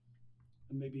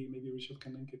 and maybe Richard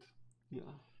can link it.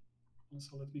 Yeah.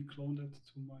 So let me clone that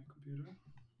to my computer.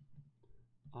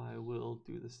 I will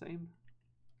do the same.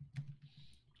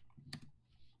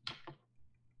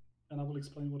 And I will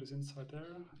explain what is inside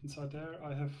there. Inside there,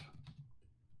 I have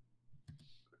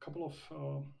a couple of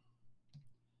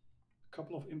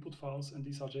input files, and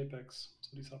these are JPEGs.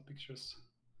 So these are pictures.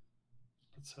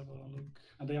 Let's have a look.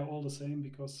 And they are all the same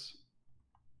because,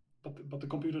 but the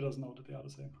computer doesn't know that they are the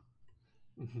same.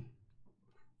 Mm-hmm.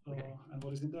 Okay. And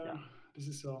what is in there? Yeah. This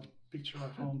is a picture I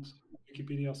found on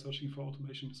Wikipedia searching for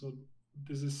automation. So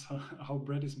this is how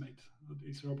bread is made,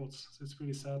 these robots. So it's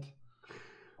really sad.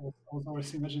 I was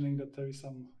always imagining that there is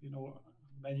some,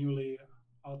 manually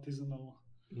artisanal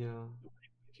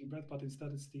making bread, but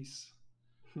instead it's these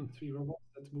 3 robots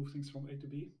that move things from A to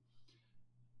B.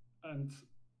 And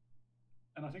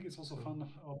I think it's also fun.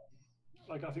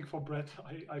 Like, I think for bread,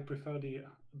 I prefer the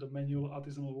manual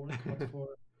artisanal work, but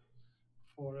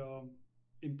for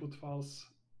input files,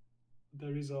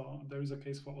 there is a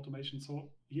case for automation.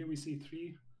 So here we see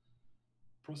 3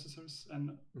 processors,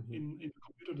 and mm-hmm. in the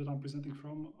computer that I'm presenting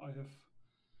from, I have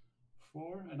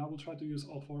 4, and I will try to use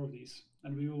all 4 of these,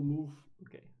 and we will move.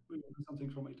 Okay. We will do something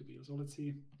from A to B. So let's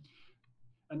see,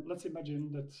 and let's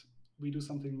imagine that we do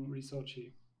something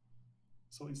researchy.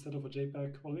 So instead of a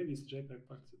JPEG, well, maybe it's a JPEG,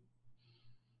 but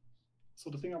so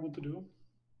the thing I want to do,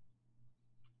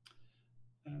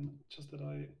 and just that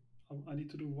I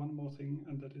need to do one more thing,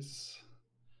 and that is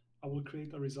I will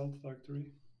create a result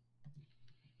directory,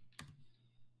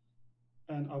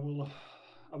 and I will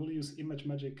use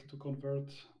ImageMagick to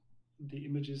convert the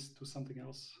images to something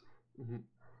else. Mm-hmm.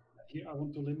 Here I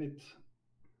want to limit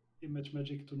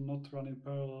ImageMagick to not run in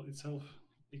parallel itself,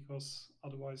 because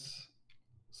otherwise,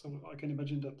 so I can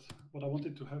imagine that what I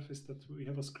wanted to have is that we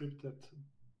have a script that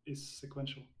is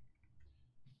sequential.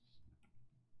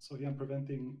 So here I'm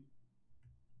preventing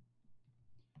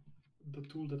the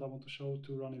tool that I want to show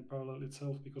to run in parallel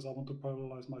itself, because I want to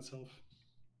parallelize myself.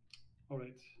 All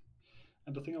right.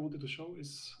 And the thing I wanted to show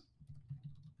is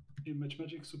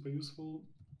ImageMagick, super useful.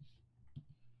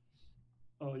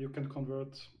 You can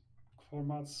convert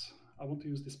formats. I want to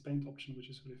use this paint option, which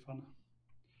is really fun.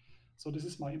 So this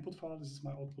is my input file, this is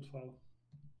my output file.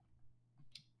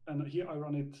 And here I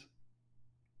run it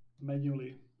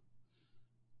manually.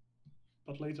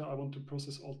 But later I want to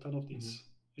process all 10 of these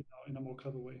in a more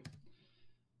clever way.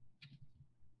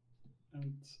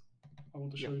 And I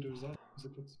want to show you the result because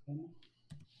it looks fun.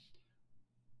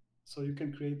 So you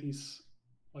can create these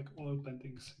like oil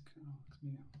paintings. Let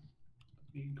me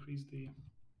increase the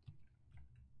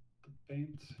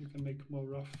paint. You can make more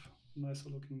rough, nicer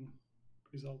looking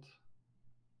result.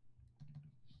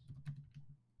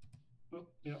 Oh,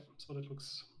 yeah, so that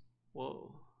looks.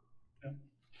 Whoa. Yeah,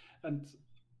 and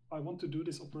I want to do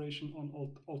this operation on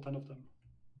all 10 of them.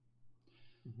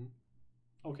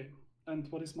 Mm-hmm. Okay, and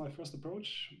what is my first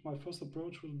approach? My first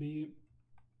approach will be,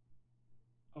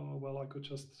 well, I could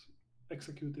just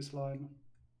execute this line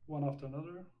one after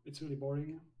another. It's really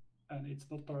boring, and it's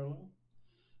not parallel,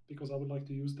 because I would like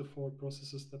to use the 4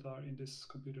 processes that are in this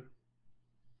computer.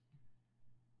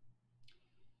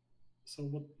 So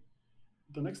what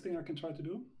the next thing I can try to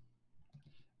do,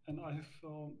 and I have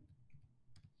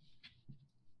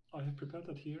prepared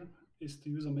that here, is to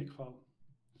use a make file,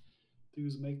 to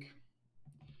use make.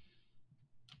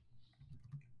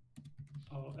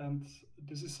 And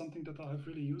this is something that I have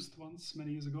really used once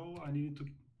many years ago. I needed to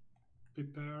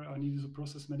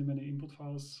process many input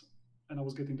files, and I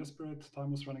was getting desperate.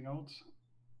 Time was running out.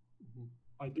 Mhm.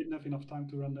 I didn't have enough time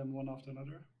to run them one after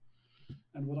another.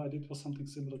 And what I did was something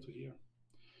similar to here.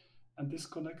 And this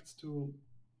connects to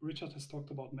Richard has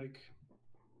talked about make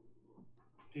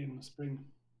in Spring.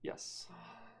 Yes.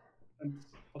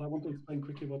 But I want to explain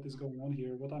quickly what is going on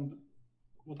here. What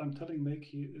I'm telling make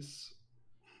here is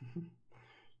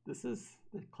This is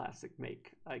the classic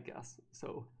make, I guess.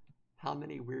 So how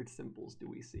many weird symbols do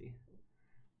we see?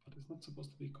 but it's not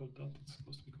supposed to be called that, it's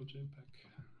supposed to be called JPEG.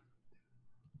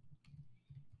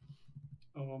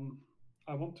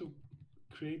 I want to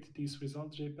create these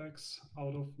result JPEGs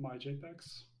out of my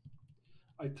JPEGs.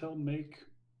 I tell make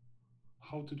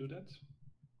how to do that.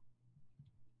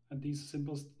 And these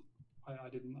symbols,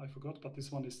 I forgot, but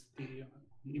this one is the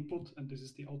input and this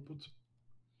is the output.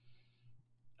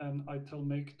 And I tell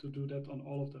make to do that on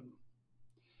all of them.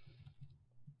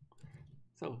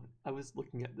 So I was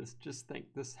looking at this, just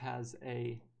think this has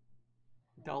a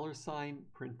 $,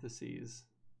 parentheses,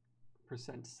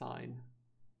 %,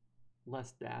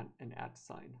 less than, and @.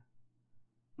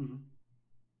 Mm-hmm.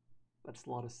 That's a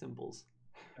lot of symbols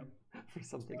Yep. for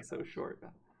something so short.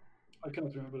 I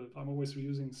cannot remember that. I'm always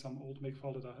reusing some old make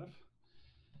file that I have.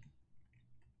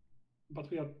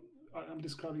 But I'm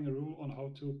describing a rule on how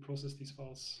to process these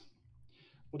files.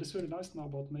 What is very nice now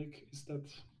about make is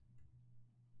that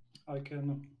I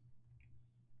can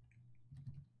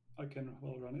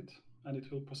well run it and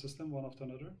it will process them one after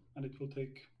another, and it will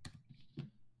take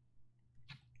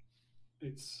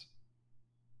it's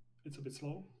a bit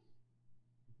slow.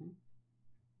 Mhm.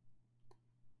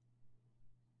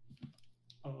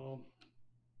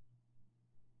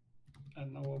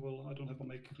 And now I don't have a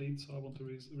make clean, so I want to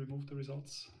remove the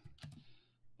results.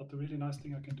 But the really nice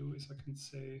thing I can do is I can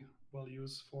say, well,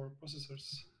 use for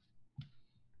processors,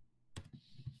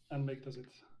 and make does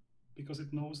it, because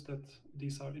it knows that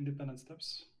these are independent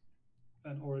steps,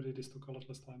 and already this took a lot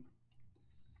less time.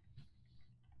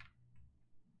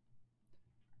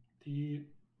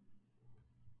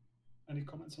 Any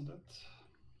comments on that?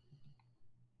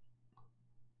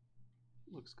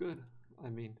 Looks good. I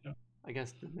mean, Yeah. I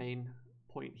guess the main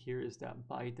point here is that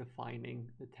by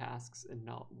defining the tasks and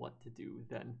not what to do,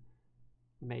 then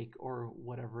make or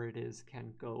whatever it is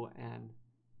can go and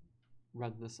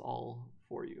run this all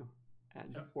for you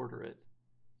and order it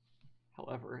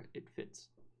however it fits.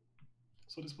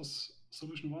 So this was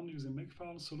solution 1 using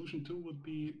makefile. Solution 2 would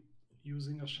be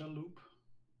using a shell loop.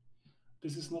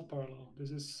 This is not parallel.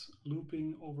 This is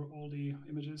looping over all the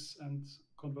images and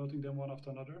converting them one after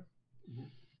another. Mm-hmm.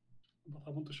 But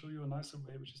I want to show you a nicer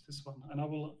way, which is this one. And I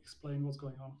will explain what's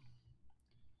going on.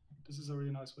 This is a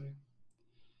really nice way.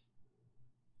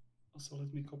 So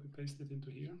let me copy paste it into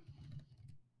here.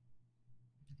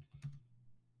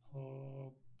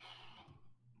 Call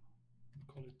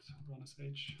it run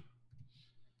sh.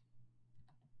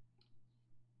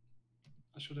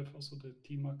 I should have also the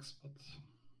tmax, but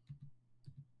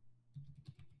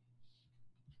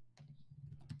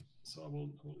so I will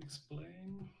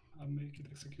explain and make it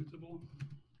executable.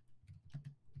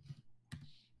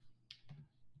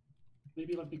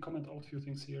 Maybe let me comment out a few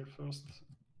things here first.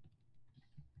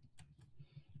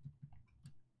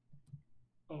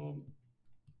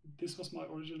 This was my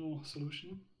original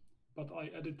solution, but I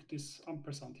added this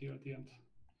ampersand here at the end.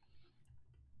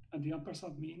 And the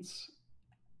ampersand means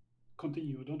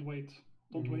continue, don't wait.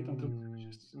 Don't wait until it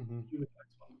finishes. Mm-hmm. Do the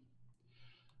next one.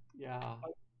 Yeah.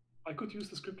 I could use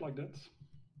the script like that.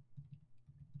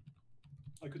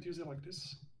 I could use it like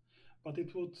this, but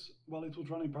it would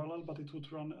run in parallel, but it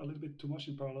would run a little bit too much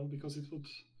in parallel, because it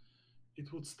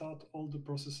would start all the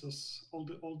processes, all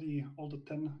the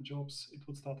 10 jobs, it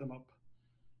would start them up.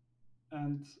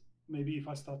 And maybe if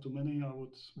I start too many, I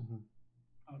would,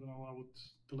 I don't know,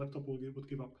 the laptop would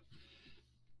give up.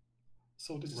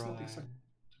 So this is not exactly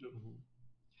what to do.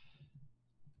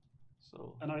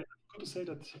 So, and I got to say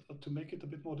that to make it a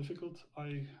bit more difficult,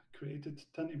 I created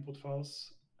 10 input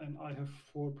files, and I have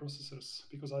 4 processors,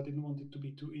 because I didn't want it to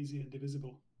be too easy and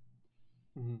divisible.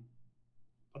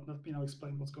 But let me now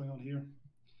explain what's going on here.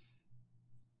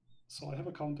 So I have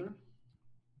a counter,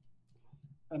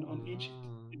 and on each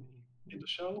in the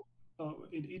shell,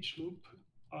 in each loop,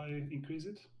 I increase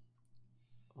it.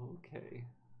 Okay.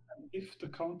 And if the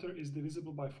counter is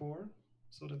divisible by 4,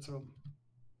 so that's a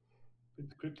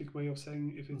bit cryptic way of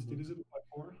saying if it's divisible by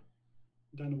 4,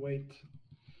 then wait.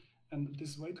 And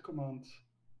this wait command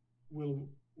will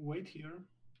wait here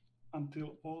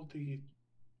until all the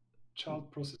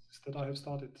child processes that I have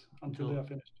started until they are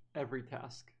finished. Every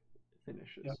task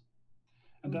finishes. Yeah.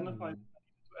 And then I need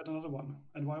to add another one.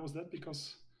 And why was that?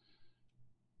 Because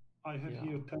I have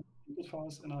here 10 input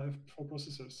files and I have 4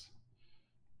 processors.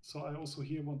 So I also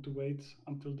here want to wait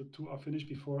until the two are finished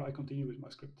before I continue with my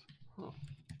script. Huh.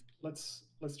 Let's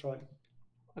try.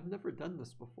 I've never done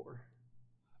this before.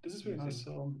 This is very nice.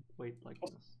 Weight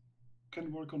likeness.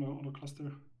 Can work on a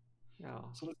cluster. Yeah.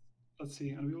 So let's see,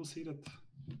 and we will see that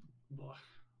blah,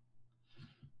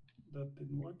 that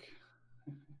didn't work.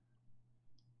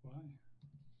 Why?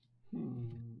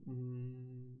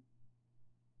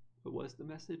 But was the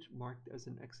message marked as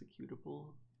an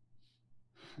executable?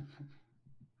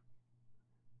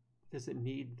 Does it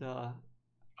need the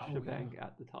shebang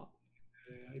at the top?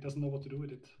 It doesn't know what to do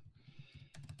with it.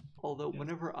 Although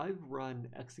whenever I've run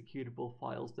executable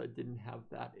files that didn't have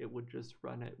that, it would just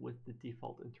run it with the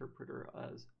default interpreter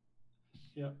as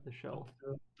the shell.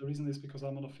 The reason is because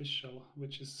I'm on a fish shell,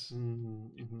 which is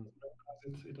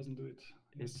it doesn't do it.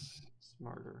 It's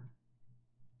smarter.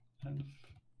 And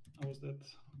how was that?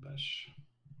 Bash.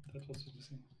 That was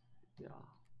missing. Yeah.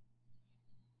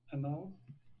 And now,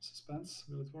 suspense.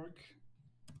 Will it work?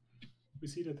 We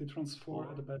see that it runs 4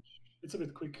 at a batch. It's a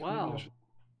bit quick. Wow.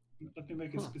 Let me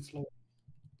make it a bit slower.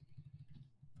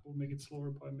 We'll make it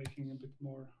slower by making a bit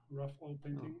more rough oil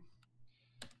painting.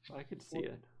 I could see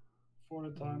it. 4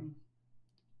 at a time,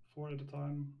 4 at a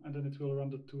time, and then it will run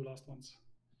the 2 last ones.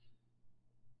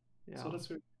 Yeah. So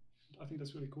I think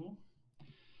that's really cool.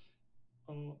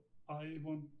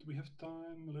 We have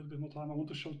time, a little bit more time. I want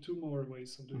to show 2 more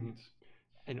ways of doing it.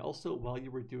 And also, while you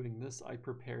were doing this, I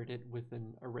prepared it with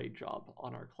an array job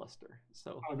on our cluster.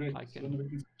 So great. I can,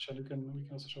 so we can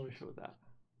also show that.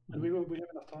 And we have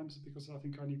enough time because I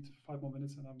think I need 5 more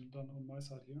minutes and I'm done on my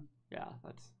side here. Yeah,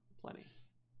 that's plenty.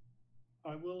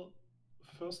 I will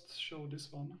first show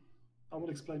this one. I will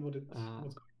explain what's going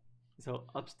on. So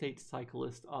Upstate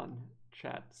Cyclist on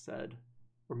chat said,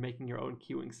 we're making your own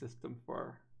queuing system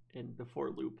in the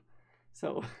for loop.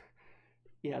 So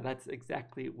yeah, that's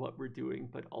exactly what we're doing,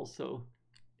 but also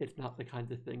it's not the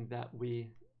kind of thing that we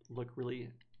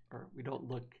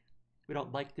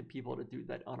don't like the people to do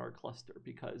that on our cluster,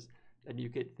 because then you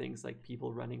get things like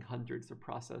people running hundreds of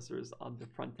processors on the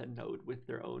front end node with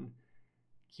their own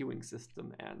queuing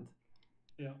system, and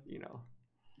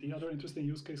the other interesting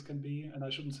use case can be, and I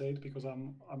shouldn't say it because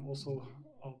I'm also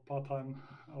a part-time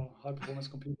high performance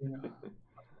computing,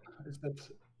 is that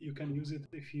you can use it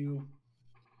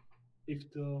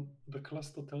if the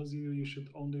cluster tells you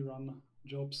should only run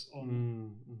jobs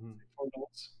on 4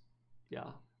 nodes.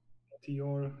 Yeah. But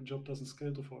your job doesn't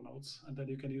scale to 4 nodes, and then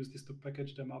you can use this to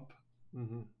package them up.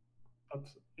 But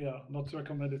yeah, not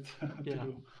recommended to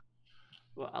do.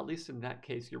 Well, at least in that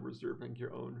case, you're reserving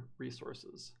your own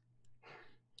resources.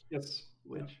 Yes.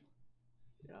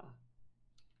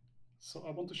 So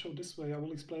I want to show this way. I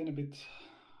will explain a bit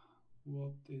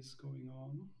what is going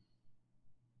on.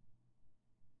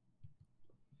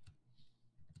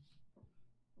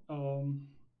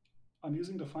 I'm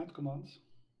using the find command.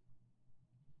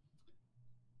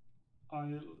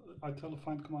 I tell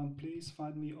find command, please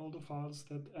find me all the files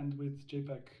that end with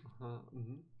JPEG.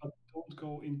 But don't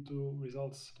go into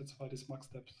results. That's why this max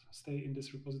depth. Stay in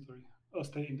this repository.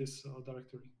 Stay in this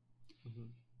directory.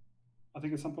 I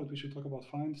think at some point we should talk about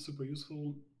find. Super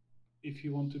useful if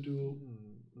you want to do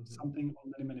something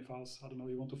on many files. I don't know,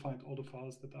 you want to find all the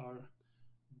files that are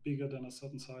bigger than a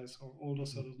certain size or older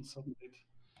than a certain date.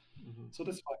 So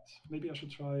that's fine. Maybe I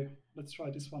should let's try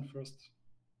this one first.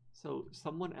 So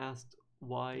someone asked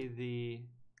why the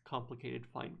complicated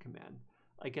find command.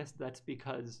 I guess that's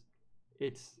because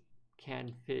it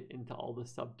can fit into all the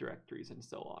subdirectories and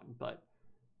so on. But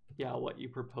yeah, what you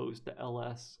proposed, the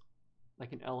ls,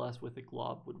 like an ls with a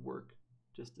glob, would work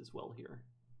just as well here.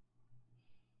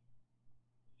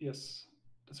 Yes,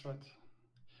 that's right.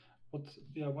 But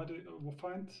yeah,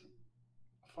 find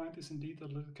is indeed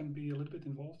can be a little bit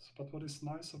involved. But what is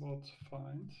nice about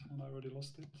find, and I already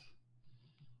lost it,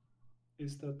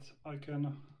 is that I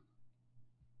can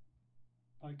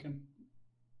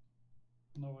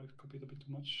now I copied a bit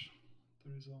too much.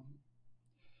 There is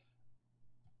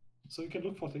so you can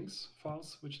look for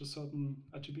files which a certain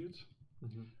attribute.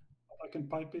 I can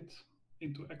pipe it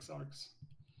into xargs.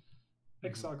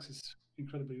 Xargs is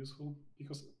incredibly useful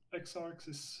because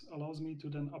xargs allows me to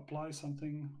then apply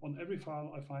something on every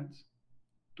file I find,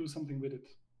 do something with it.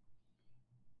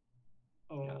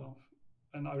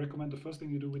 And I recommend the first thing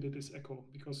you do with it is echo,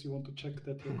 because you want to check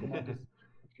that your command is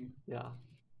working. Yeah.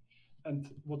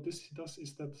 And what this does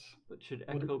is that... But should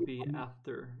echo be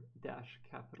after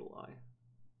 -I?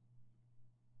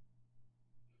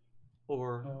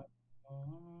 Or...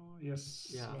 yes,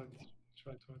 yeah.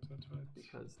 Right.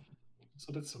 Because...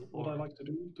 So that's what I like to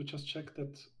do, to just check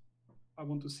that I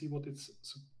want to see what is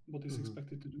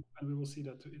expected to do, and we will see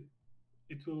that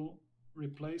it will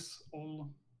replace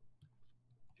all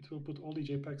it will put all the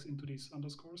JPEGs into these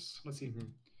underscores. Let's see. Mm-hmm.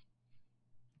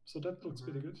 So that looks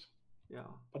pretty good. Yeah.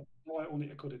 But now I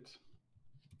only echoed it.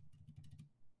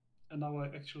 And now I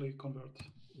actually convert.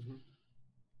 Mm-hmm.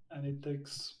 And it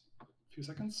takes a few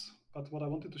seconds. But what I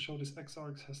wanted to show, this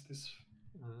xargs has this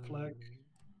flag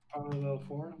parallel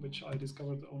 4, which I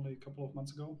discovered only a couple of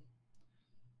months ago.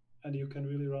 And you can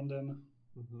really run them.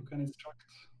 Mm-hmm. You can instruct.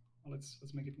 Well,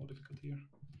 let's make it more difficult here.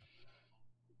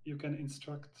 You can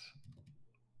instruct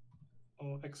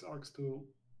xargs to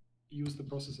use the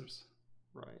processors.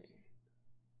 Right.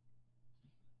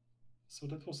 So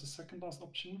that was the second last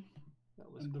option.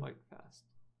 That was quite fast.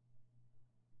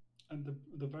 And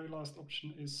the very last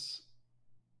option is,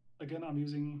 again, I'm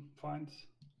using find,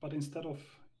 but instead of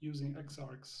using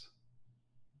xargs,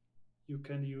 you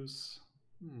can use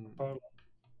parallel.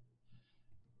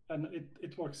 And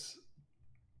it works.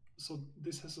 So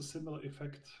this has a similar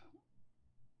effect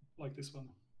like this one.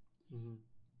 Mm-hmm.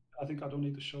 I think I don't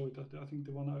need to show it. I think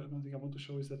the one I don't think I want to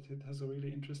show is that it has a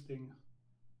really interesting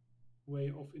way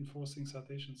of enforcing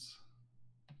citations.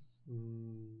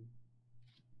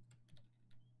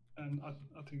 And I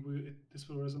think this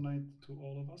will resonate to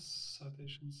all of us.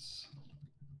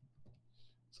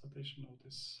 Citation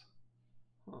notice.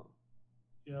 Huh.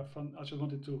 Yeah, I just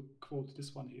wanted to quote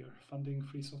this one here. Funding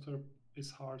free software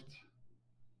is hard.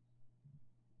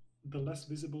 The less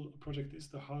visible a project is,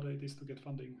 the harder it is to get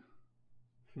funding.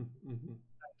 Mm-hmm. And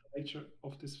the nature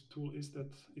of this tool is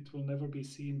that it will never be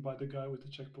seen by the guy with the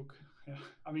checkbook. Yeah,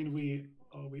 I mean, we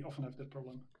often have that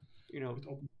problem. You know,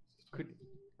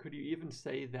 could you even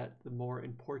say that the more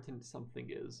important something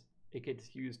is, it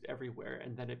gets used everywhere,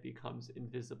 and then it becomes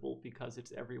invisible because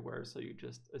it's everywhere, so you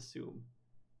just assume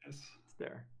it's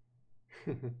there.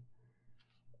 Okay.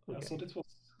 Yeah, so that was,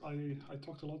 I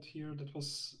talked a lot here. That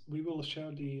was, we will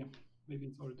share maybe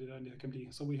it's already there in the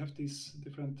HackMD. So we have these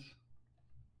different,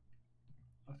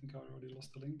 I think I already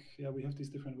lost the link. Yeah, we have these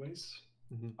different ways.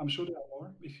 Mm-hmm. I'm sure there are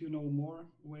more. If you know more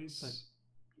ways,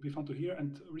 it'd be fun to hear.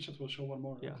 And Richard will show one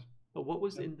more. Yeah. Right? But what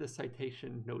was in the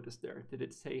citation notice there? Did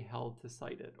it say how to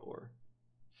cite it, or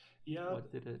what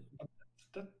did it?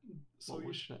 So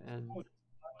you should know the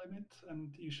time limit,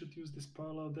 and you should use this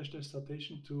parallel --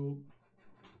 citation to.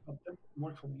 That didn't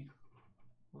work for me.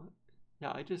 What?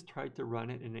 Yeah, I just tried to run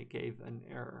it and it gave an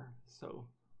error. So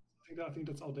I think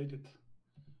that's outdated.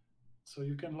 So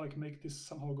you can like make this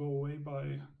somehow go away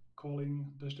by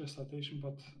calling -- citation,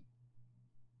 but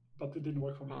it didn't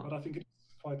work for me. But I think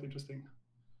it's quite interesting.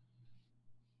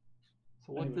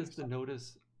 So what does the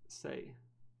notice say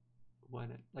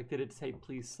when it, did it say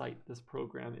please cite this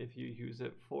program if you use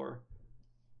it for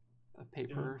a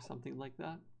paper or something like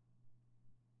that?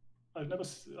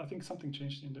 I think something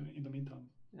changed in the meantime.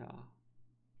 Yeah.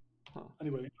 Huh.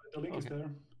 Anyway, the link is there.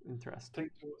 Interesting.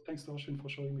 Thanks to Ashwin for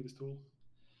showing me this tool.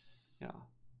 Yeah.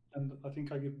 And I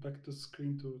think I give back the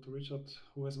screen to Richard,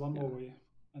 who has one more way,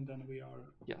 and then we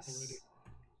are already.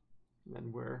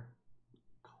 Then we're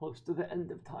close to the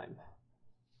end of time.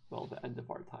 Well, the end of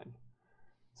our time.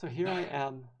 So here I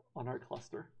am on our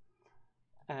cluster,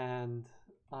 and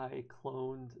I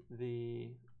cloned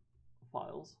the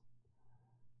files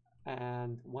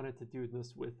and wanted to do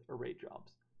this with array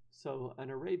jobs. So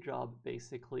an array job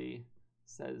basically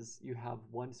says you have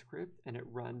one script and it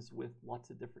runs with lots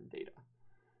of different data.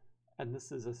 And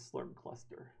this is a Slurm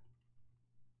cluster.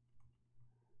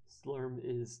 Slurm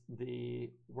is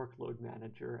the workload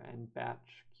manager and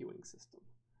batch queuing system.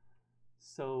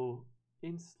 So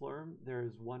in Slurm,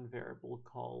 there's one variable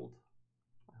called,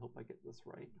 I hope I get this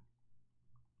right.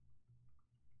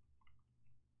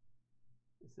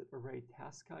 Is it array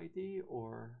task ID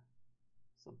or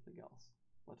something else?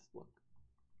 Let's look.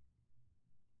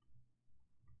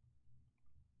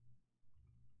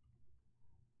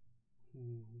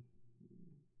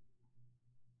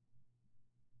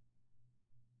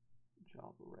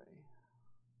 Job array.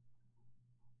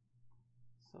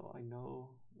 So I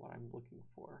know what I'm looking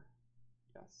for.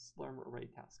 Yes, Slurm array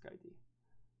task ID.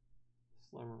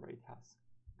 Slurm array task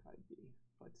ID,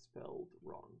 but spelled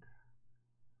wrong.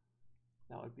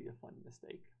 That would be a fun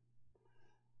mistake.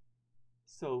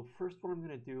 So first what I'm going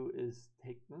to do is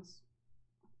take this.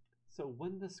 So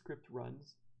when the script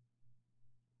runs,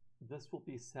 this will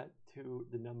be set to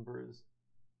the numbers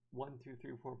 1, 2,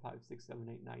 3, 4, 5, 6, 7,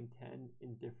 8, 9, 10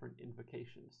 in different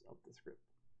invocations of the script.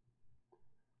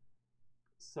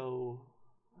 So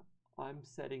I'm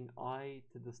setting I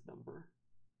to this number,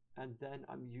 and then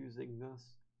I'm using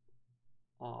this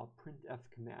printf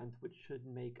command, which should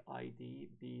make ID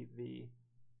be the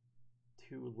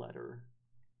 2-letter,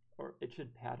 or it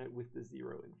should pad it with the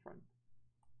 0 in front.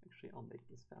 Actually, I'll make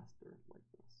this faster like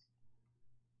this.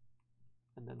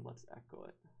 and then let's echo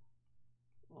it.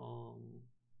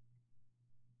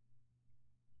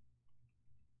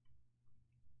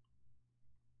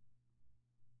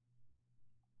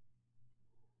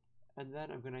 And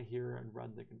then I'm going to here and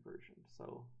run the conversion.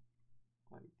 So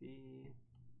ID.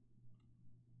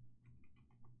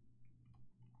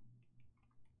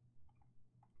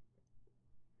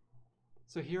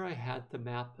 So here I had to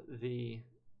map the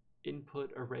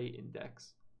input array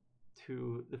index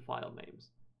to the file names.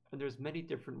 And there's many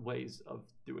different ways of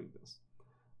doing this.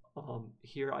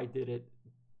 Here I did it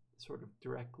sort of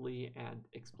directly and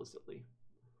explicitly.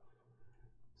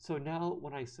 So now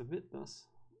when I submit this,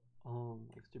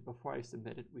 actually before I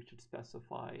submit it, we should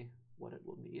specify what it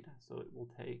will need. So it will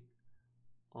take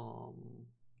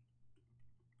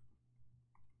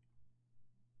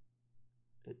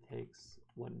it takes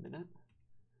 1 minute,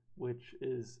 which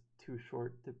is too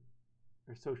short to,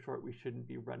 or so short we shouldn't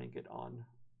be running it on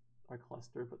our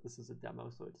cluster, but this is a demo,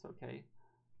 so it's okay.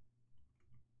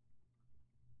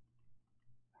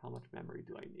 How much memory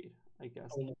do I need? I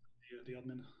guess. Oh, the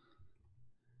admin.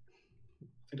 I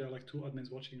think there are like 2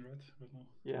 admins watching right now.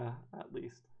 Yeah, at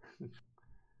least.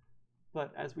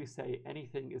 But as we say,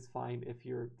 anything is fine if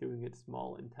you're doing it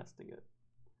small and testing it.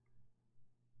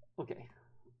 Okay,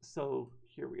 so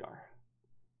here we are.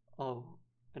 Oh,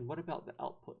 and what about the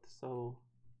output? So,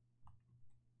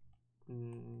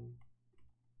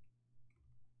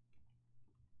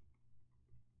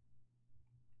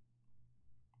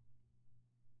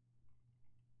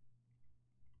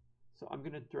 so I'm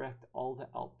going to direct all the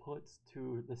outputs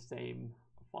to the same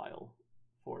file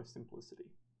for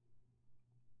simplicity.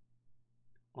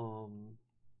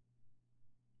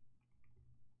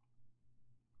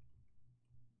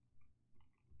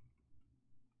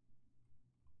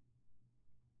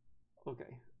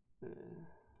 Okay.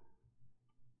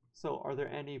 So are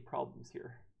there any problems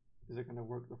here? Is it going to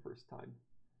work the first time?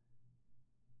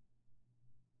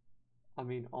 I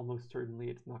mean, almost certainly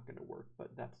it's not going to work, but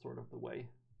that's sort of the way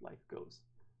life goes.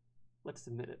 Let's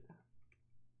submit it.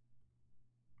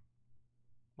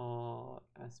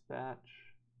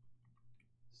 Sbatch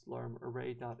slurm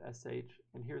array.sh,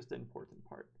 and here's the important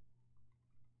part.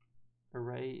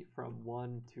 Array from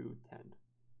 1 to 10.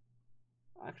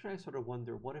 Actually, I sort of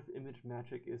wonder, what if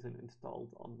ImageMagick isn't installed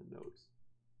on the nodes?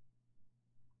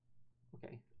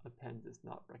 Okay, append is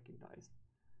not recognized.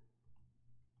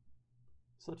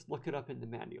 So let's look it up in the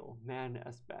manual, man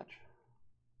sbatch.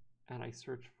 And I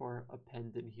search for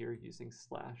append in here using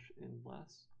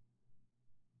 /unless.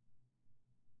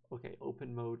 Okay,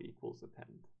 open mode equals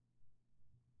append.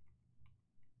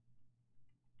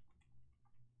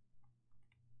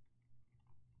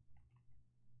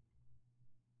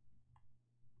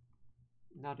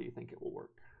 Now do you think it will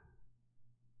work?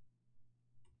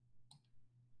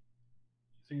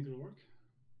 You think it will work?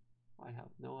 I have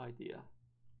no idea.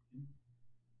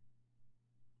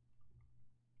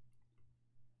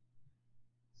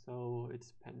 So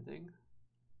it's pending.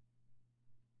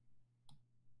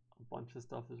 A bunch of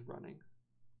stuff is running.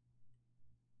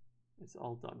 It's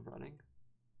all done running.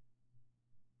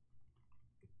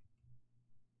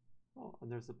 Oh,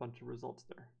 and there's a bunch of results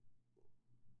there.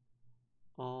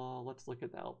 Let's look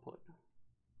at the output.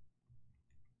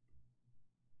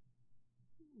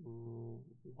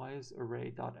 Why is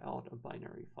array.out a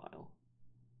binary file?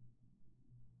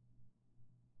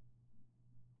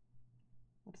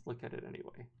 Let's look at it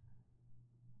anyway.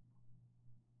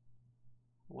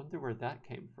 I wonder where that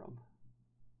came from.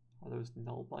 Are those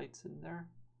null bytes in there?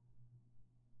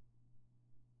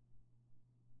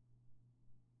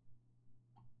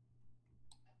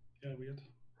 Yeah, weird.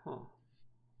 Huh.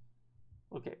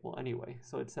 Okay, well anyway,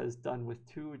 so it says done with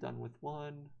 2, done with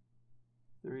 1,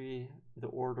 3. The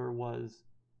order was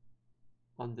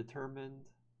undetermined.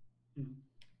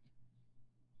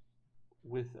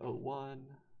 With 01.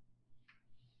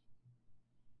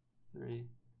 3.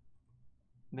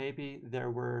 Maybe there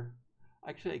were,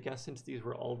 actually I guess since these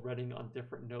were all running on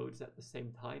different nodes at the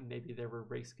same time, maybe there were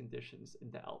race conditions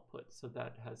in the output, so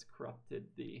that has corrupted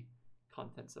the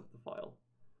contents of the file.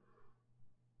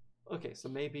 Okay, so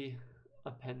maybe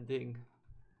appending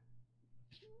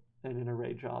in an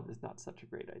array job is not such a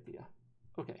great idea.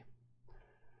 Okay.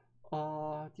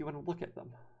 Do you want to look at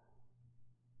them?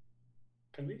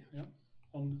 Can we? Yeah.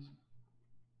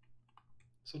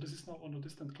 So this is now on a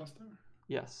distant cluster?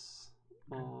 Yes.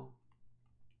 Okay.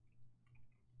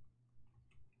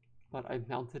 But I've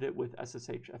mounted it with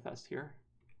SSHFS here.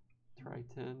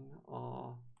 Triton.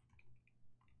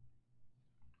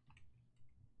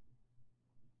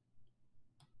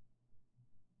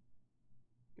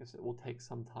 Guess it will take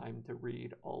some time to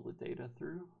read all the data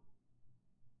through.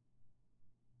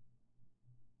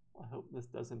 I hope this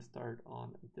doesn't start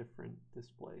on a different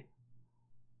display.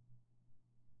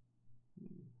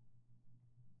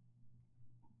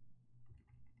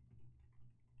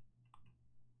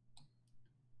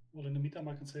 Well, in the meantime,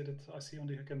 I can say that I see on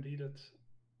the HackMD that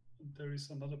there is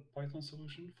another Python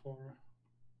solution for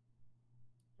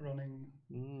running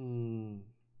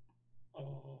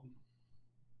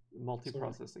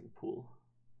multiprocessing pool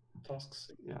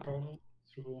tasks in parallel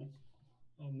through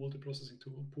a multiprocessing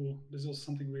pool. This is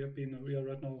something we are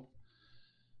right now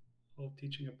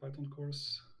teaching a Python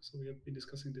course. So we have been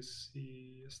discussing this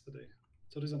yesterday.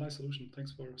 So this is a nice solution.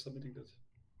 Thanks for submitting that.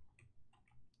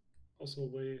 Also a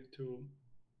way to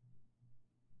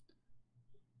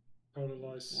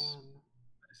parallelize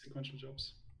sequential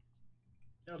jobs.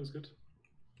 Yeah, that's good.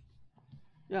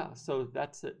 Yeah, so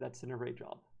that's it. That's an array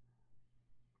job.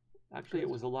 Actually, It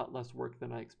was a lot less work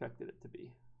than I expected it to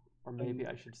be. Or maybe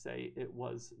I should say it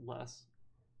was less.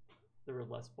 There were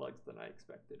less bugs than I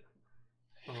expected.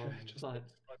 But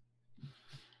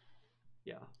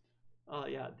yeah.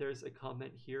 Yeah, there's a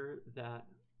comment here that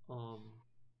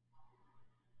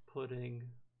putting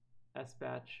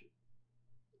sbatch,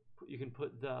 you can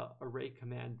put the array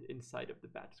command inside of the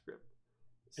batch script.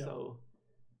 So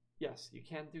yes, you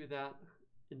can do that.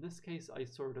 In this case, I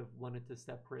sort of wanted to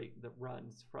separate the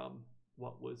runs from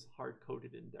what was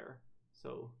hard-coded in there.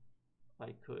 So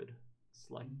I could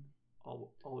select,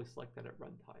 always select that at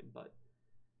runtime. But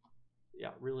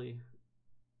yeah, really,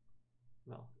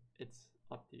 well, it's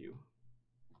up to you.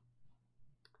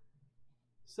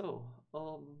 So,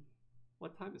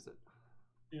 what time is it?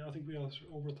 Yeah, I think we are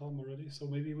over time already. So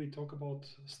maybe we talk about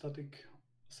static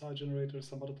side generators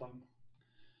some other time.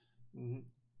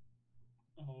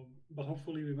 But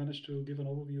hopefully we managed to give an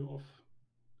overview of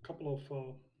a couple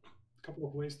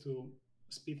of ways to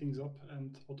speed things up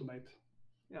and automate.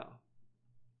 Yeah.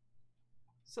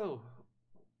 So,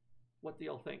 what do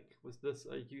y'all think? Was this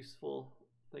a useful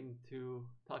thing to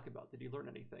talk about? Did you learn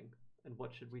anything? And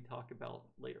what should we talk about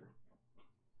later?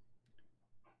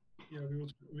 Yeah, we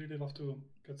would really love to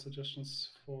get suggestions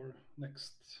for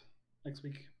next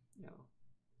week. Yeah.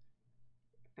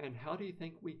 And how do you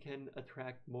think we can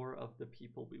attract more of the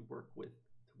people we work with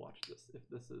to watch this, if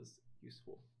this is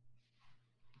useful?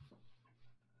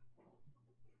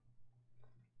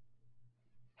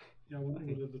 Yeah,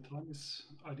 whether the time is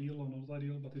ideal or not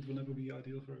ideal, but it will never be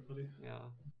ideal for everybody. Yeah.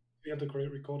 We have the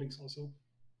great recordings also.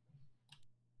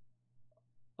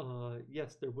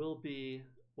 Yes, there will be,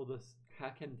 well, this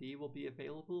HackMD will be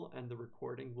available, and the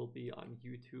recording will be on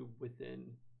YouTube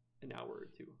within an hour or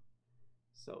two.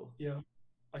 So yeah,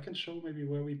 I can show maybe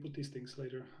where we put these things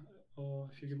later.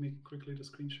 If you give me quickly the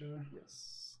screen share.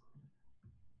 Yes.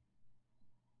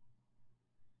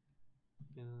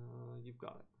 You've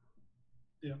got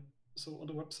it. Yeah. So on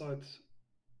the website,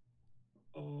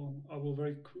 I will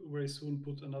very soon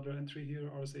put another entry here,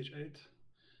 RSH8,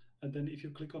 and then if you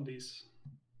click on these,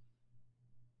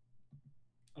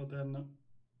 then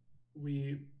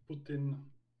we put in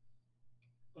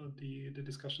the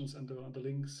discussions and the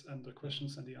links and the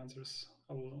questions and the answers.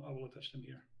 I will attach them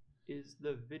here. Is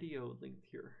the video linked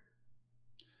here?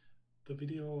 The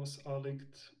videos are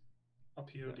linked up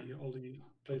here. All the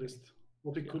playlist.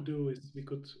 What we could do is we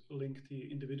could link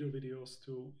the individual videos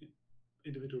to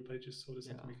individual pages. So there's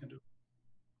something we can do.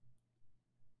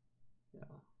 Yeah.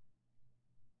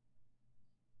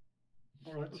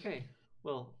 All right. Okay.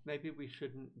 Well, maybe we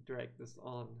shouldn't drag this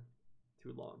on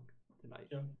too long tonight.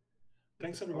 Yeah.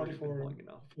 Thanks everybody for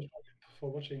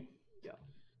watching. Yeah.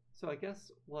 So I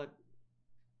guess what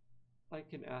I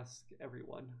can ask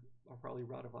everyone, or probably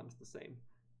Radovan's the same.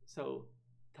 So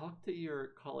talk to your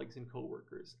colleagues and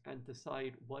coworkers and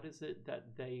decide what is it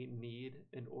that they need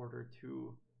in order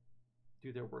to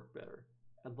do their work better.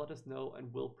 And let us know,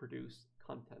 and we'll produce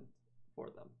content for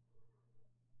them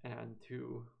and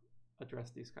to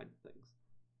address these kind of things.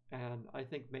 And I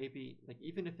think maybe, like,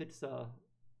 even if it's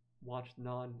watched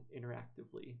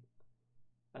non-interactively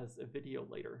as a video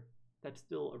later, that's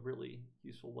still a really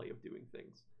useful way of doing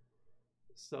things.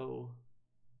 So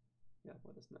yeah,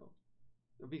 let us know.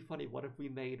 It would be funny, what if we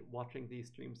made watching these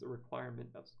streams a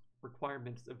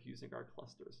requirements of using our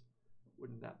clusters?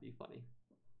 Wouldn't that be funny?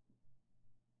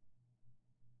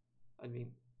 I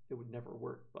mean, it would never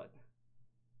work, but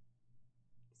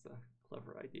it's a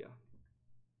clever idea.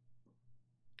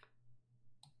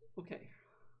 Okay.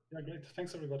 Yeah, great.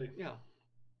 Thanks, everybody. Yeah.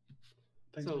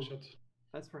 Thanks, Richard.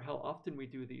 As for how often we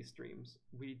do these streams,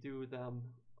 we do them,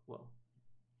 well,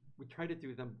 we try to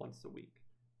do them once a week.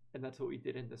 And that's what we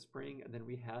did in the spring, and then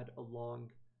we had a long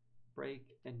break,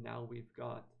 and now we've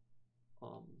got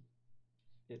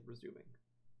it resuming,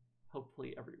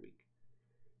 hopefully every week.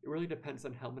 it really depends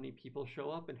on how many people show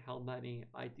up and how many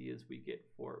ideas we get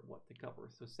for what to cover.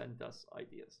 So send us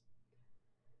ideas.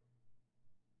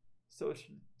 So it's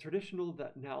traditional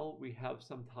that now we have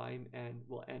some time and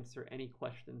we'll answer any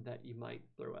question that you might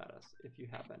throw at us if you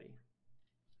have any.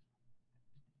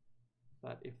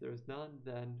 But if there's none,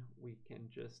 then we can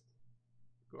just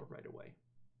go right away.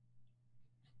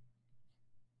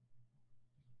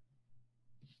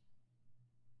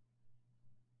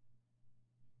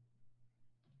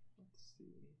 Let's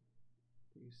see.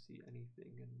 Do you see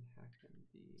anything in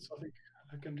HackMD? So I think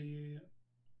HackMD.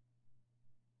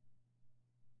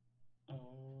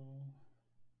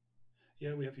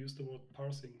 Yeah, we have used the word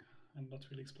parsing and not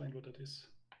really explained what that is.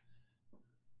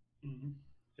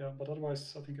 Yeah, but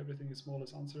otherwise, I think everything is more or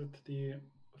less answered. The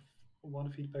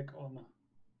one feedback on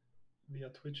via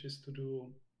Twitch is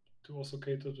to also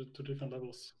cater to different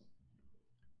levels.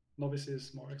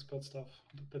 Novices, more expert stuff,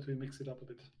 that we mix it up a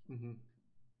bit.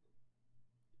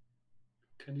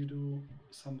 Can you do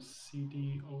some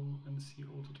CDO and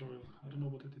CO tutorial? I don't know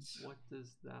what it is. What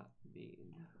does that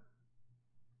mean?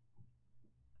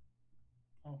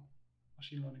 Oh,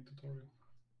 machine learning tutorial.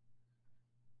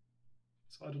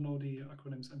 So I don't know the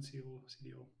acronyms NCO,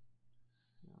 CDO.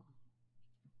 Yeah.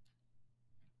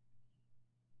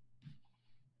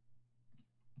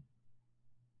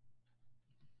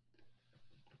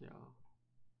 Yeah.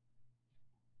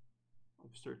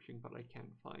 I'm searching, but I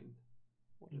can't find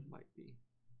what it might be.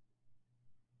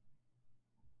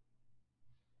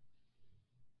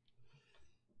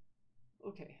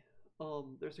 Okay.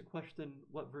 There's a question,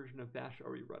 what version of Bash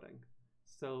are we running?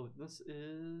 So this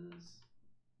is,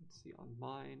 let's see, on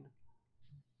mine.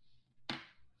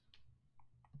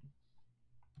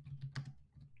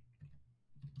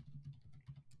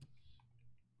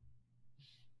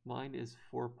 Mine is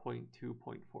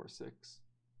 4.2.46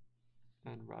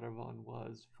 and Radovan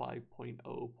was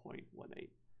 5.0.18.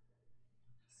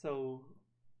 So,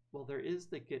 well, there is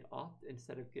the git opt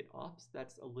instead of git ops.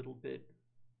 That's a little bit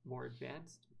more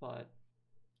advanced, but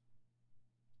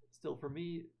still, for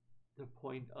me, the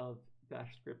point of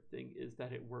Bash scripting is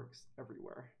that it works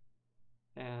everywhere.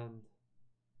 And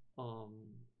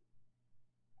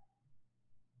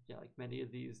yeah, like many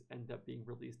of these end up being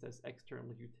released as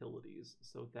external utilities,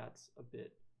 so that's a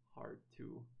bit hard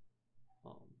to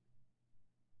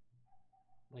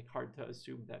hard to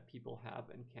assume that people have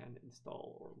and can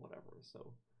install or whatever.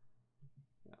 So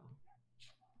yeah.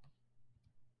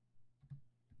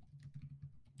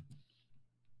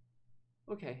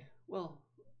 Okay, well,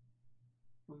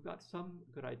 we've got some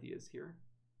good ideas here.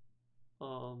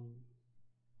 Okay.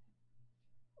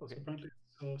 So apparently,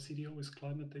 CDO is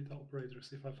climate data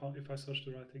operators. If I search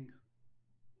the right thing.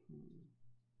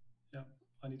 Yeah,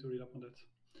 I need to read up on that.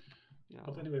 Yeah.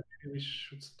 But anyway, maybe we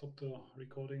should stop the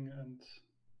recording and.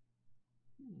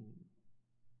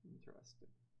 Interesting.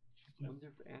 I wonder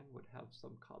if Anne would have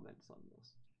some comments on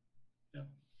this. Yeah.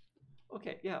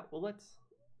 Okay, yeah, well, let's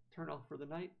turn off for the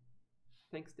night.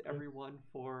 Thanks to everyone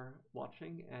for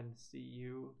watching, and see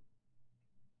you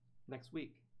next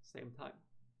week, same time.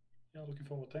 Yeah, looking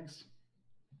forward. Thanks.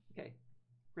 Okay,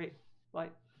 great.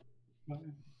 Bye. Bye.